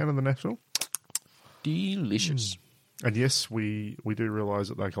oven. Fan of the national. Delicious. And yes, we do realise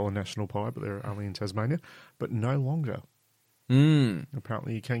that they call it national pie, but they're only in Tasmania. But no longer.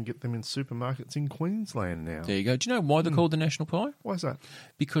 Apparently you can get them in supermarkets in Queensland now. There you go. Do you know why they're called the national pie? Why is that?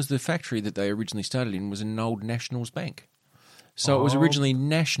 Because the factory that they originally started in was an old Nationals bank. So it was Oh. originally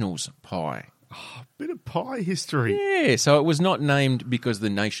Nationals pie. Bit of pie history. Yeah, so it was not named because the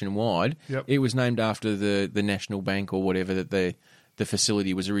nationwide. Yep. It was named after the national bank or whatever that the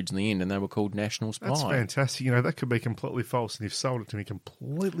facility was originally in, and they were called Nationals Pie. That's fantastic. That could be completely false, and you've sold it to me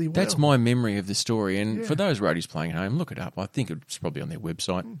completely well. That's my memory of the story. And Yeah. for those roadies playing at home, look it up. I think it's probably on their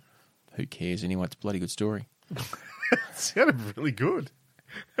website. Who cares anyway? It's a bloody good story. It sounded really good.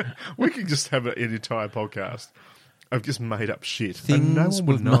 We could just have an entire podcast of just made up shit. and no Things one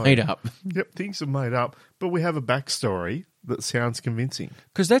would we've know. made up. Yep, things are made up, but we have a backstory that sounds convincing.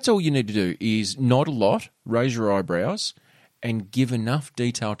 Because that's all you need to do is nod a lot, raise your eyebrows, and give enough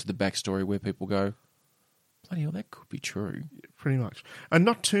detail to the backstory where people go, bloody hell, that could be true. Pretty much. And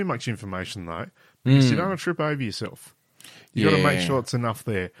not too much information, though, because you don't want to trip over yourself. You've got to make Yeah. sure it's enough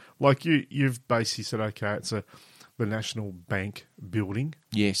there. Like you've basically said, okay, it's the National Bank building,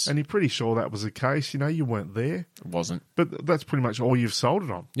 Yes, and you're pretty sure that was the case. You know, you weren't there, it wasn't. but that's pretty much all you've sold it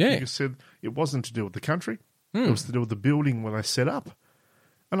on. Yeah. You said it wasn't to do with the country. It was to do with the building when they set up.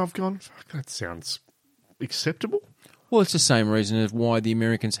 And I've gone, fuck, that sounds acceptable. Well, it's the same reason of why the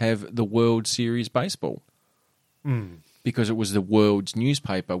Americans have the World Series baseball. Because it was the World's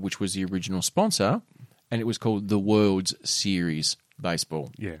newspaper, which was the original sponsor, and it was called the World's Series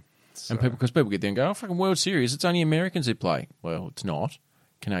baseball. Yeah. So, And because people get there and go, oh, fucking World Series, it's only Americans who play. Well, it's not.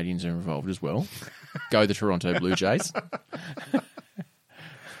 Canadians are involved as well. Go the Toronto Blue Jays.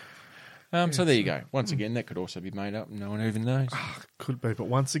 So there you go. Once again, that could also be made up. No one even knows. could be, but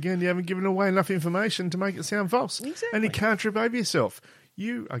once again, you haven't given away enough information to make it sound false. Exactly. And you can't trip over yourself.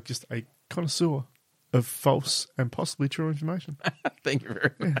 You are just a connoisseur of false and possibly true information. Thank you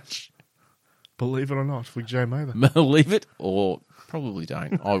very much. Believe it or not, with Jay Mather. Believe it or probably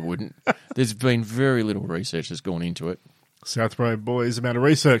don't. I wouldn't. There's been very little research that's gone into it. South Road Boys amount of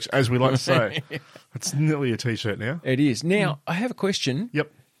research, as we like to say. It's nearly a T-shirt now. It is. Now, I have a question. Yep.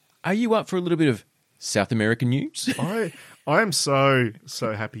 Are you up for a little bit of South American news? I am so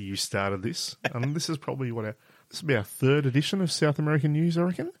happy you started this. This is probably this will be our third edition of South American News, I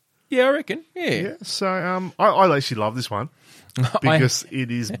reckon. Yeah, I reckon. Yeah. Yeah. So I actually love this one because it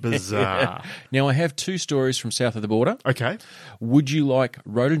is bizarre. Now, I have two stories from south of the border. Okay. Would you like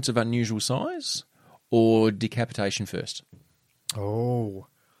rodents of unusual size or decapitation first? Oh.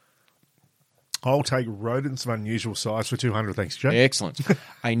 I'll take rodents of unusual size for 200, thanks, Jay. Excellent.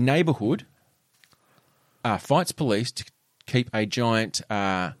 A neighbourhood fights police to keep a giant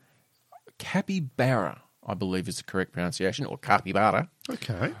capybara, I believe is the correct pronunciation, or capybara,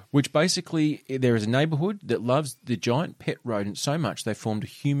 Okay. which basically there is a neighbourhood that loves the giant pet rodent so much they formed a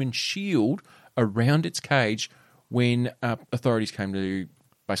human shield around its cage when authorities came to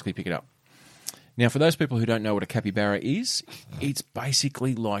basically pick it up. Now, for those people who don't know what a capybara is, it's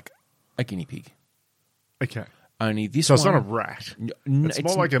basically like a guinea pig. Okay. Only this So it's one... not a rat. It's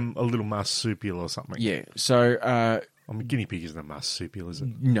more like a little marsupial or something. Yeah, so... I mean, guinea pig isn't a marsupial, is it?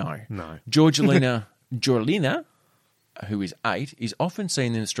 no. No. Georgina, who is 8, is often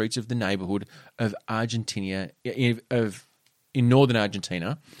seen in the streets of the neighbourhood of Argentina, in northern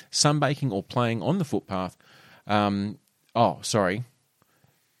Argentina, sunbaking or playing on the footpath.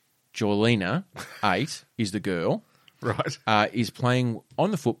 Georgina, 8, is the girl, Right. is playing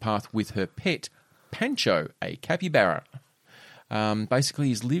on the footpath with her pet, Pancho, a capybara. Basically,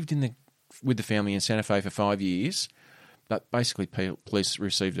 he's lived with the family in Santa Fe for 5 years, but basically police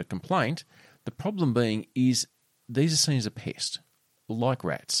received a complaint. The problem being is these are seen as a pest, like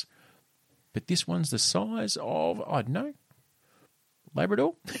rats. But this one's the size of, I don't know,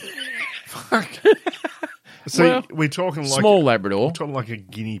 Labrador? So Well, we're talking like Small Labrador. we're talking like a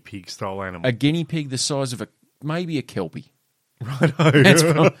guinea pig style animal. A guinea pig the size of maybe a kelpie.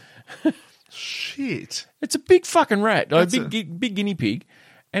 Righto. Shit. It's a big fucking rat, a That's big guinea pig,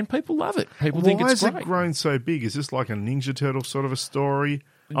 and people love it. People think Why it's has great. it grown so big? Is this like a Ninja Turtle sort of a story?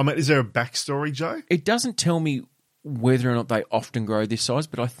 I mean, is there a backstory, Joe? It doesn't tell me whether or not they often grow this size,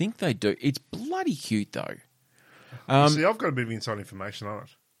 but I think they do. It's bloody cute, though. See, I've got a bit of inside information on it.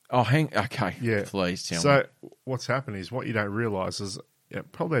 Oh, okay. Yeah. Please tell me. So what's happened is what you don't realise is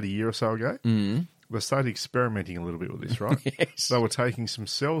probably about a year or so ago, they started experimenting a little bit with this, right? Yes. They were taking some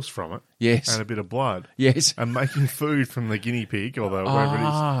cells from it Yes. and a bit of blood Yes. and making food from the guinea pig or whatever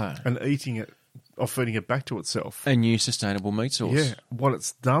it is and eating it or feeding it back to itself. A new sustainable meat source. Yeah. What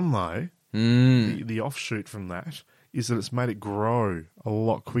it's done, though, the offshoot from that is that it's made it grow a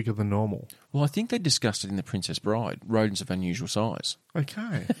lot quicker than normal. Well, I think they discussed it in The Princess Bride, rodents of unusual size.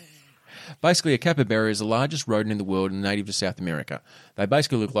 Okay. Basically, a capybara is the largest rodent in the world and native to South America. They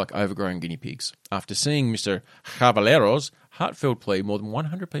basically look like overgrown guinea pigs. After seeing Mr. Caballero's heartfelt plea, more than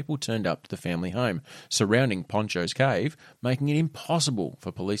 100 people turned up to the family home surrounding Poncho's cave, making it impossible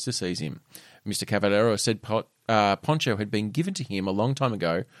for police to seize him. Mr. Caballero said Poncho had been given to him a long time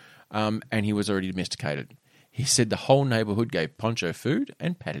ago and he was already domesticated. He said the whole neighbourhood gave Poncho food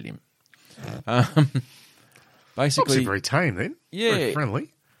and patted him. Basically, Obviously very tame then. Yeah. Very friendly.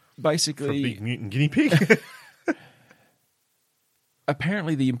 For a basically, big mutant guinea pig.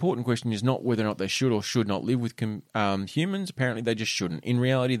 apparently the important question is not whether or not they should or should not live with humans. Apparently they just shouldn't. In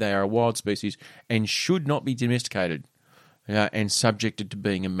reality, they are a wild species and should not be domesticated and subjected to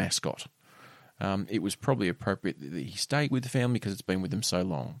being a mascot. It was probably appropriate that he stayed with the family because it's been with them so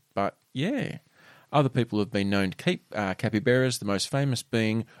long. But yeah, other people have been known to keep capybaras, the most famous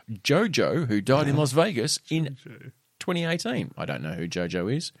being Jojo, who died in Las Vegas in 2018. I don't know who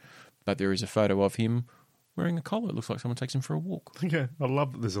Jojo is, but there is a photo of him wearing a collar. It looks like someone takes him for a walk. Yeah, I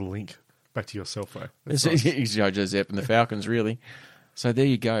love that there's a link back to your cell phone. That's He's nice. Jojo Zepp and the Falcons, really. So there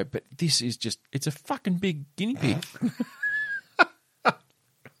you go. But this is just, it's a fucking big guinea pig.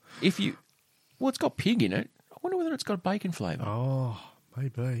 Well, it's got pig in it. I wonder whether it's got a bacon flavour. Oh,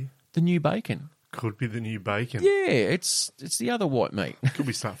 maybe. The new bacon. Could be the new bacon. Yeah, it's the other white meat. Could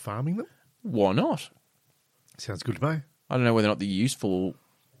we start farming them? Why not? Sounds good to me. I don't know whether or not they're useful.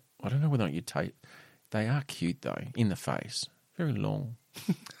 I don't know whether or not you take. They are cute though, in the face. Very long.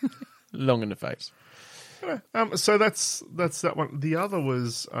 Long in the face. So that's that one. The other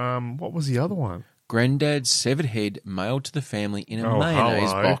was, what was the other one? Granddad's severed head mailed to the family in a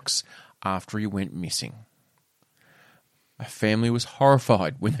mayonnaise box after he went missing. A family was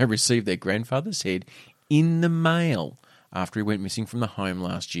horrified when they received their grandfather's head in the mail after he went missing from the home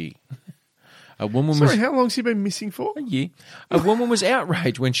last year. A woman Sorry, how long's he been missing for? A year. A woman was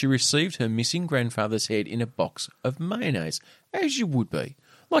outraged when she received her missing grandfather's head in a box of mayonnaise, as you would be.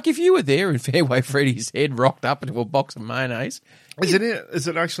 Like if you were there and Fairway Freddy's head rocked up into a box of mayonnaise. Is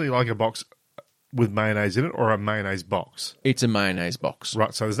it actually like a box with mayonnaise in it or a mayonnaise box? It's a mayonnaise box.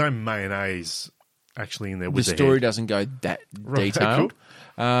 Right, so there's no mayonnaise actually in there with the the story head. doesn't go that Right, detailed.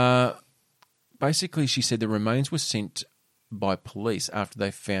 Basically, she said the remains were sent by police after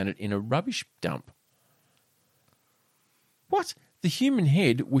they found it in a rubbish dump. What? The human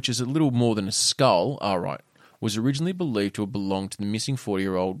head, which is a little more than a skull, was originally believed to have belonged to the missing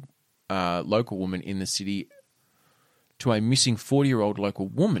 40-year-old local woman in the city. To a missing 40-year-old local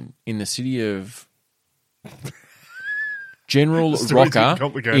woman in the city of General Roca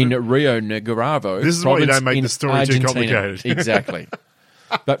in Rio Negro. This is why you don't make the story too complicated. Exactly.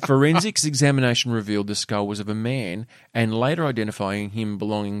 But forensics examination revealed the skull was of a man and later identifying him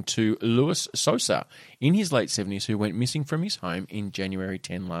belonging to Luis Sosa in his late 70s who went missing from his home in January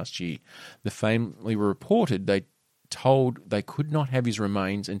 10 last year. The family were reported they told they could not have his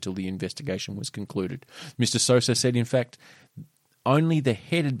remains until the investigation was concluded. Mr. Sosa said, in fact, only the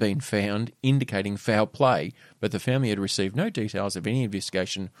head had been found, indicating foul play, but the family had received no details of any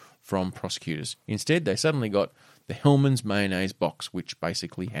investigation from prosecutors. Instead, they suddenly got the Hellman's mayonnaise box, which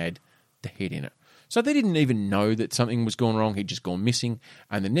basically had the head in it. So they didn't even know that something was gone wrong. He'd just gone missing.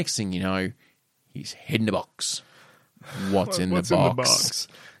 And the next thing you know, his head in the box. What's in the box?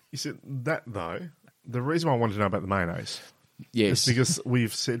 You said that, though, the reason why I wanted to know about the mayonnaise Yes. is because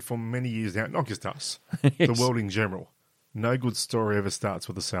we've said for many years now, not just us, Yes. the world in general, no good story ever starts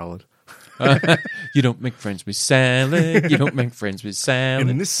with a salad. You don't make friends with salad. You don't make friends with salad.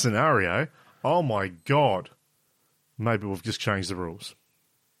 In this scenario, oh my God, maybe we've just changed the rules.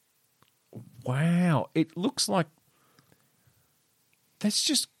 Wow. It looks like... That's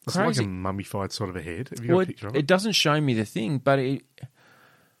just It's crazy. like a mummified sort of a head. Have you got a picture of it? It doesn't show me the thing, but it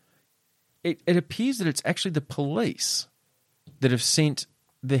appears that it's actually the police that have sent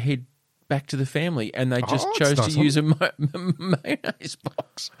the head back to the family, and they just Oh, chose that's to nice. use a mayonnaise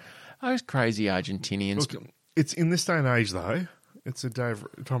box. Those crazy Argentinians. Look, it's in this day and age, though. It's a time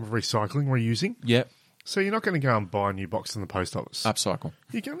of recycling, reusing. Yep, So you're not going to go and buy a new box in the post office. upcycle.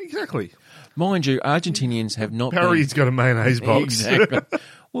 You can exactly. Mind you, Argentinians have not Harry's got a mayonnaise box. Exactly.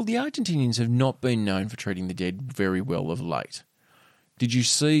 Well, the Argentinians have not been known for treating the dead very well of late. Did you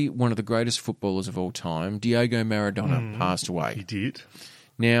see one of the greatest footballers of all time, Diego Maradona, passed He away? did.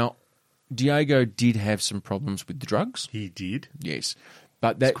 Now, Diego did have some problems with the drugs, He did. yes,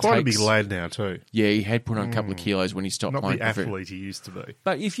 but that He's quite a takes, big lad now too. Yeah, he had put on a couple of kilos when he stopped Not playing. the athlete he used to be.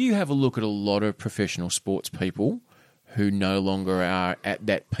 But if you have a look at a lot of professional sports people who no longer are at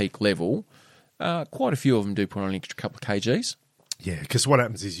that peak level, quite a few of them do put on an extra couple of kgs. Yeah, because what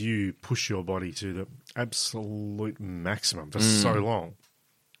happens is you push your body to the absolute maximum for so long.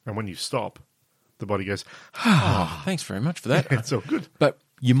 And when you stop, the body goes, Oh, thanks very much for that. it's all good. But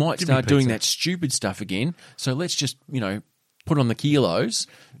you might Give me start doing pizza. that stupid stuff again. So let's just, put on the kilos.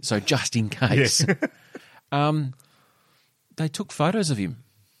 So just in case. They took photos of him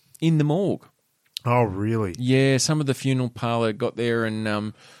in the morgue. Oh, really? Yeah, some of the funeral parlour got there and,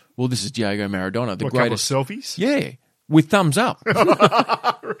 this is Diego Maradona, the What, greatest. couple of selfies? Yeah, with thumbs up.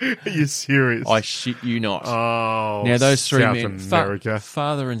 Are you serious? I shit you not. Oh, Now, those three South men, America.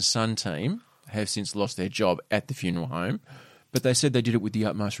 father and son team, have since lost their job at the funeral home. But they said they did it with the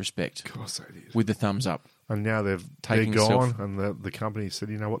utmost respect, Of course they did. with the thumbs up. And now they're Taking gone, self- and the company said,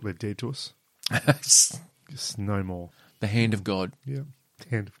 you know what, they're dead to us. Just no more. The hand of God. Yeah.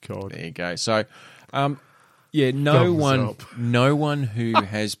 Hand of God. There you go. So, no Thumbs one, up. no one who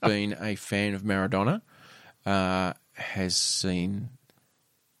has been a fan of Maradona has seen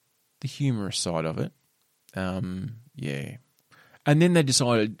the humorous side of it. Yeah. And then they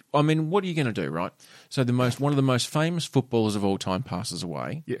decided, I mean, what are you going to do, right? So one of the most famous footballers of all time passes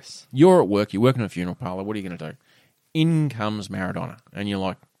away. Yes. You're at work, you're working in a funeral parlour, what are you going to do? In comes Maradona. And you're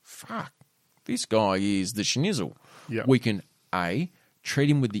like, fuck, this guy is the schnizzle. Yep. We can, A, treat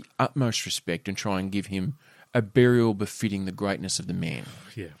him with the utmost respect and try and give him a burial befitting the greatness of the man.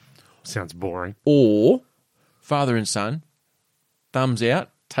 Yeah. Sounds boring. Or, father and son, thumbs out,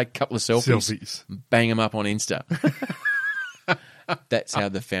 take a couple of selfies. Bang them up on Insta. That's how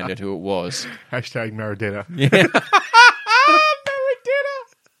they found out who it was. Hashtag Maradona. Yeah. Maradona.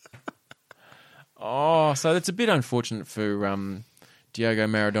 Oh, so that's a bit unfortunate for Diego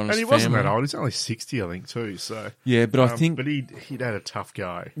Maradona's And he family. wasn't that old. He's only 60, I think, too. So Yeah, but I think... But he'd had a tough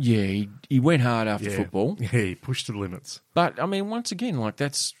go. Yeah, he went hard after Yeah. football. Yeah, he pushed the limits. But, I mean, once again, like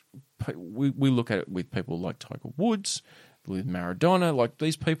that's... We look at it with people like Tiger Woods, with Maradona. Like,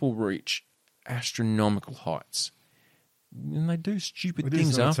 these people reach astronomical heights. And they do stupid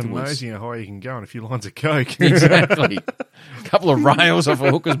things It's afterwards. amazing how high you can go on a few lines of coke. Exactly. A couple of rails off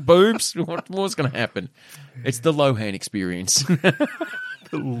a hooker's boobs. What's going to happen? It's the Lohan experience. The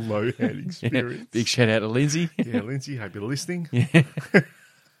low-hand experience. Big shout out to Lindsay. Yeah, Lindsay, hope you're listening.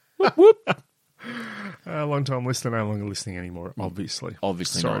 Whoop, whoop. Long time listener, no longer listening anymore, obviously.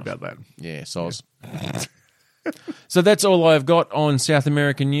 Obviously Sorry not. about that. Yeah, soz. So that's all I've got on South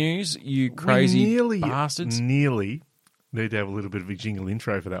American news, you crazy bastards. Nearly need to have a little bit of a jingle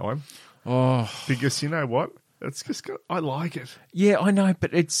intro for that one. Oh, Because you know what? It's just I like it. yeah, I know,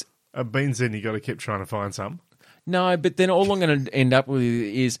 but it's... Beans in, you got to keep trying to find some. No, but then all I'm going to end up with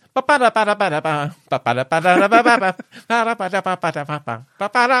is...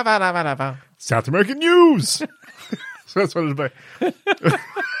 South American news! So that's what it'll be.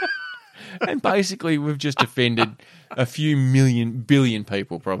 And basically we've just offended a few billion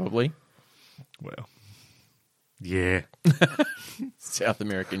people, probably. Well, yeah. South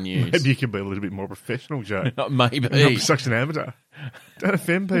American news. Maybe you can be a little bit more professional, Joe. Maybe. Not be such an amateur. Don't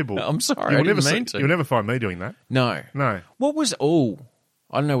offend people. I'm sorry, I You'll didn't never mean to. You'll never find me doing that. No. No. What was... Oh,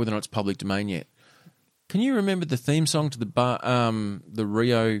 I don't know whether or not it's public domain yet. Can you remember the theme song to the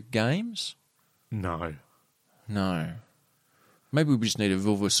Rio Games? No. No. Maybe we just need a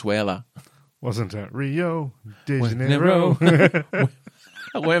Vuvuzuela. Wasn't it? Rio de Well, Janeiro.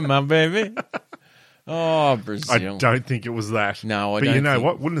 Where my baby? Oh, I Brazil. don't think it was that. No, I but don't you know think-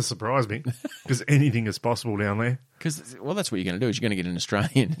 what? Wouldn't have surprised me. Because anything is possible down there. Because, well, that's what you're going to do. Is you're going to get an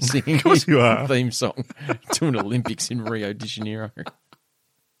Australian singing Of course you are. theme song to an Olympics in Rio de Janeiro.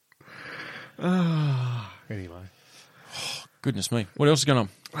 Anyway. Goodness me. What else is going on?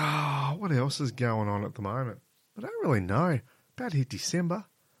 Oh, what else is going on at the moment? I don't really know. About to hit December.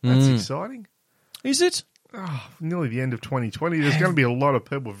 That's exciting. Is it? Oh, nearly the end of 2020. There's going to be a lot of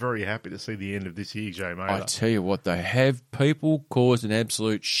people very happy to see the end of this year, Joe I Mayer. tell you what, they have people caused an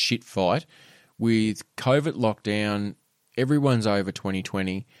absolute shit fight with COVID lockdown. Everyone's over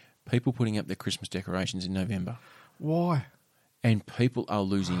 2020. People putting up their Christmas decorations in November. Why? And people are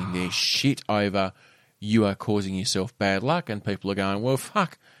losing their shit over you are causing yourself bad luck. And people are going, well,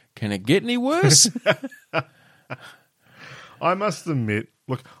 fuck, can it get any worse? I must admit,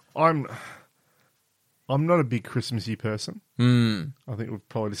 look, I'm not a big Christmassy person. I think we've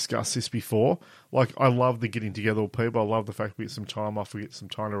probably discussed this before. Like, I love the getting together with people. I love the fact we get some time off, we get some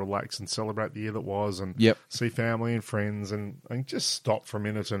time to relax and celebrate the year that was, and Yep. see family and friends, and just stop for a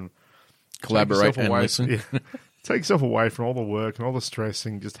minute and Collaborate take yourself and away listen. take yourself away from all the work and all the stress,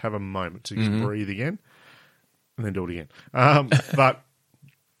 and just have a moment to just breathe again, and then do it again. But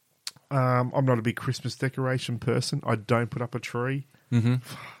I'm not a big Christmas decoration person. I don't put up a tree. Mm-hmm.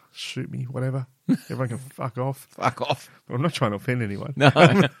 Shoot me, whatever. Everyone can fuck off. Fuck off. I'm not trying to offend anyone. No.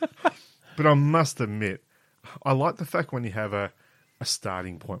 But I must admit, I like the fact when you have a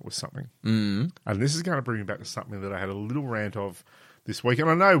starting point with something. Mm. And this is going to bring me back to something that I had a little rant of this week. And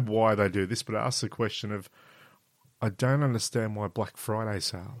I know why they do this, but it asks the question of, I don't understand why Black Friday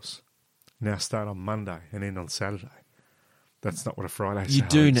sales now start on Monday and end on Saturday. That's not what a Friday You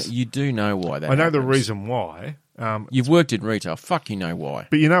sale is. you do know why that I know the happens. reason why. You've worked in retail. Fuck, you know why.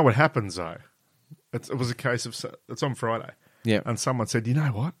 But you know what happens, though? It was a case of, it's on Friday. Yeah. And someone said, you know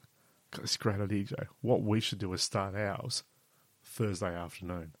what? Got this great idea, Joe. What we should do is start ours Thursday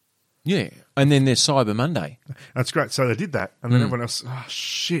afternoon. Yeah. And then there's Cyber Monday. That's great. So they did that, and then everyone else, oh,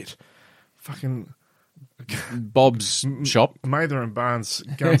 shit. Fucking Bob's shop. Mather and Barnes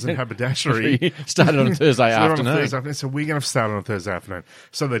Guns and Haberdashery. Started on a Thursday afternoon. So we're going to start on a Thursday afternoon.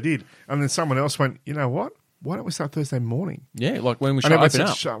 So they did. And then someone else went, you know what? Why don't we start Thursday morning? Yeah, like when we And should everyone open said,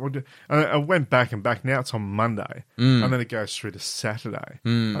 up. "Shut, we'll do-" And I went back and back. Now it's on Monday. And then it goes through to Saturday.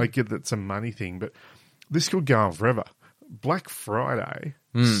 I get that it's a money thing, but this could go on forever. Black Friday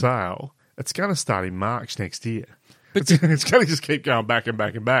sale, it's going to start in March next year. But It's going to just keep going back and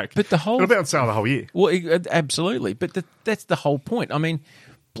back and back. But the whole- It'll be on sale the whole year. Well, absolutely. But that's the whole point. I mean,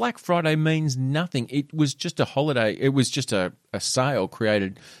 Black Friday means nothing. It was just a holiday. It was just a sale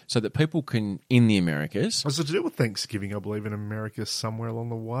created so that people can, in the Americas. Was it to do with Thanksgiving, I believe, in America somewhere along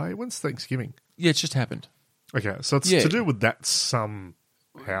the way? When's Thanksgiving? Yeah, it's just happened. Okay, so it's to do with that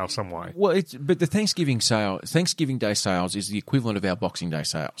somehow, some way. Well, but the Thanksgiving Day sales is the equivalent of our Boxing Day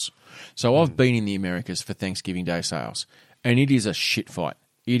sales. So I've been in the Americas for Thanksgiving Day sales, and it is a shit fight.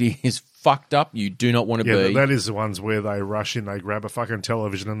 It is fucked up. You do not want to be. That is the ones where they rush in, they grab a fucking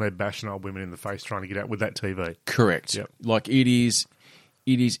television, and they're bashing old women in the face trying to get out with that TV. Correct. Yep. Like it is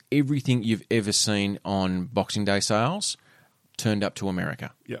everything you've ever seen on Boxing Day sales turned up to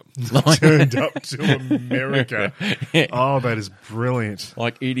America. Yep. Turned up to America. Oh, that is brilliant.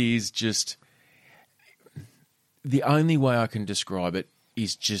 Like it is just the only way I can describe it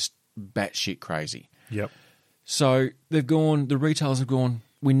is just batshit crazy. Yep. So the retailers have gone,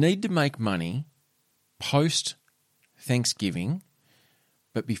 we need to make money post Thanksgiving,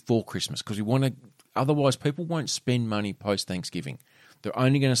 but before Christmas, because we want to, otherwise people won't spend money post Thanksgiving. They're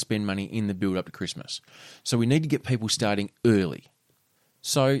only going to spend money in the build up to Christmas. So we need to get people starting early.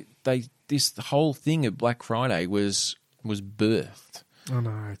 So this whole thing of Black Friday was birthed. Oh,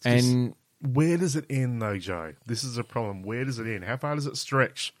 no. It's And where does it end, though, Joe? This is a problem. Where does it end? How far does it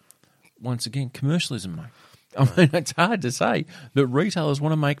stretch? once again, commercialism, mate. I mean, it's hard to say, but retailers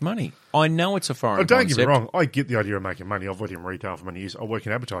want to make money. I know it's a foreign Don't concept. get me wrong. I get the idea of making money. I've worked in retail for many years. I work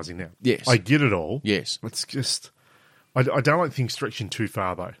in advertising now. Yes. I get it all. Yes. It's just, I don't like things stretching too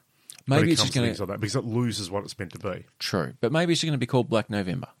far, though. when Maybe it it's comes just to going things like that, because it loses what it's meant to be. True, but maybe it's just going to be called Black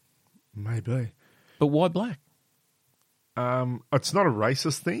November. Maybe. But why black? It's not a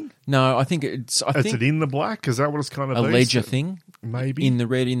racist thing. No, I think it's. I Is think it in the black? Is that what it's kind of a based? ledger thing. Maybe. In the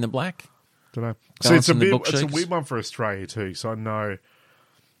red, in the black. Don't know. See, Balance it's a in the bit. book It's a sheets. weird one for Australia too. So I know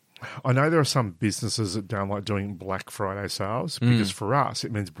there are some businesses that don't like doing Black Friday sales because for us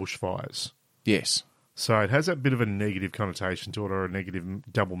it means bushfires. Yes. So it has that bit of a negative connotation to it, or a negative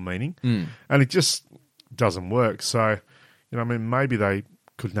double meaning, and it just doesn't work. So, I mean, maybe they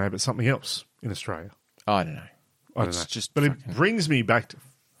could name it something else in Australia. I don't know. I don't It's know. just But fucking- it brings me back to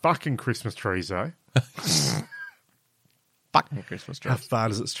fucking Christmas trees, though. Fucking Christmas tree. How far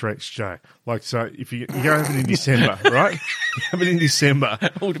does it stretch, Joe? Like, so if you go have it in December, right? You have it in December.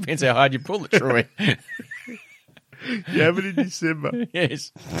 All depends how hard you pull it, Troy. You have it in December.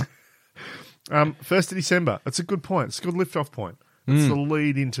 Yes. 1st of December. It's a good point. It's a good lift-off point. It's the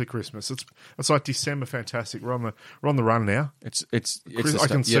lead into Christmas. It's like December, fantastic. We're on the run now. It's I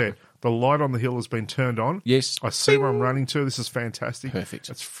can see it. The light on the hill has been turned on. Yes. I see where I'm running to. This is fantastic. Perfect.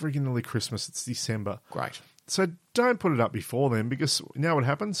 It's friggin' nearly Christmas. It's December. Great. So don't put it up before then, because now what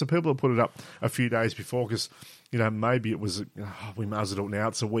happens? So people will put it up a few days before because, maybe it was, we might as well do it now.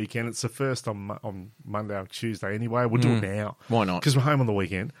 It's a weekend. It's the first on Monday or Tuesday anyway. We'll do it now. Why not? Because we're home on the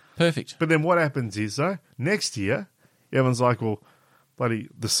weekend. Perfect. But then what happens is, though, next year, everyone's like, well, bloody,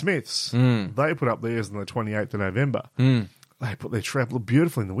 the Smiths, they put up theirs on the 28th of November. They put their trap look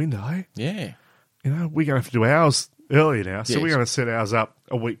beautiful in the window. Eh? Yeah. We're going to have to do ours earlier now. So Yes. we're going to set ours up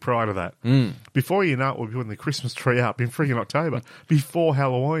a week prior to that. Before you know it, we'll be putting the Christmas tree up in friggin' October, before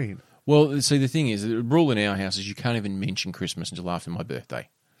Halloween. Well, see, the thing is, the rule in our house is you can't even mention Christmas until after my birthday.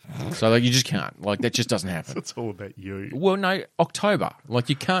 So, you just can't. That just doesn't happen. It's all about you. Well, no, October.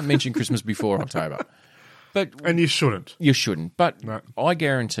 You can't mention Christmas before October. But And you shouldn't. you shouldn't. But No. I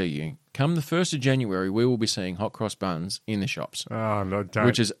guarantee you, come the 1st of January, we will be seeing hot cross buns in the shops, Oh, no, don't.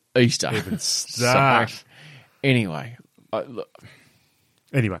 which is Easter. even start. So, anyway, look,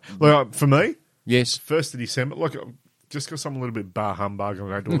 Anyway, look, for me, yes, 1st of December, just because I'm a little bit bar humbug and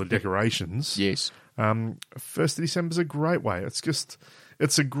I don't do all the decorations, yes. 1st of December is a great way.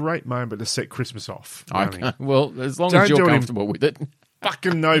 It's a great moment to set Christmas off. Okay. Well, as long Don't as you're do it in- comfortable with it.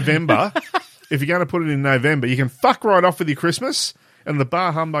 Fucking November. If you're going to put it in November, you can fuck right off with your Christmas, and the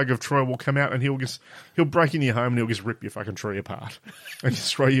bar humbug of Troy will come out and he'll break into your home and he'll just rip your fucking tree apart and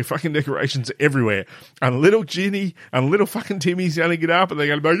just throw your fucking decorations everywhere. And little Ginny and little fucking Timmy's going to get up and they're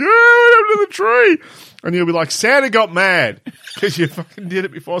going to be like, under the tree. And you'll be like, Santa got mad because you fucking did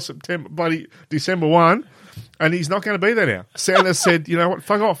it before bloody December 1, and he's not going to be there now. Santa said, you know what,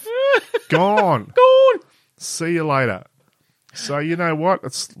 fuck off. Gone. See you later. So you know what?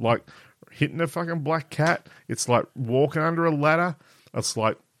 It's like hitting a fucking black cat. It's like walking under a ladder. It's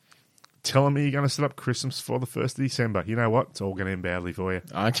like telling me you're going to set up Christmas for the 1st of December. You know what? It's all going to end badly for you.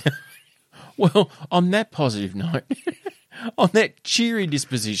 Okay. Well, on that positive note, on that cheery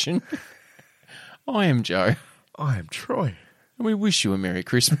disposition, I am Joe. I am Troy. And we wish you a Merry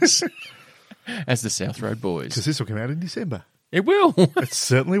Christmas as the South Road Boys. Because this will come out in December. It will. It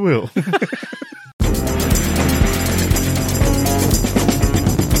certainly will.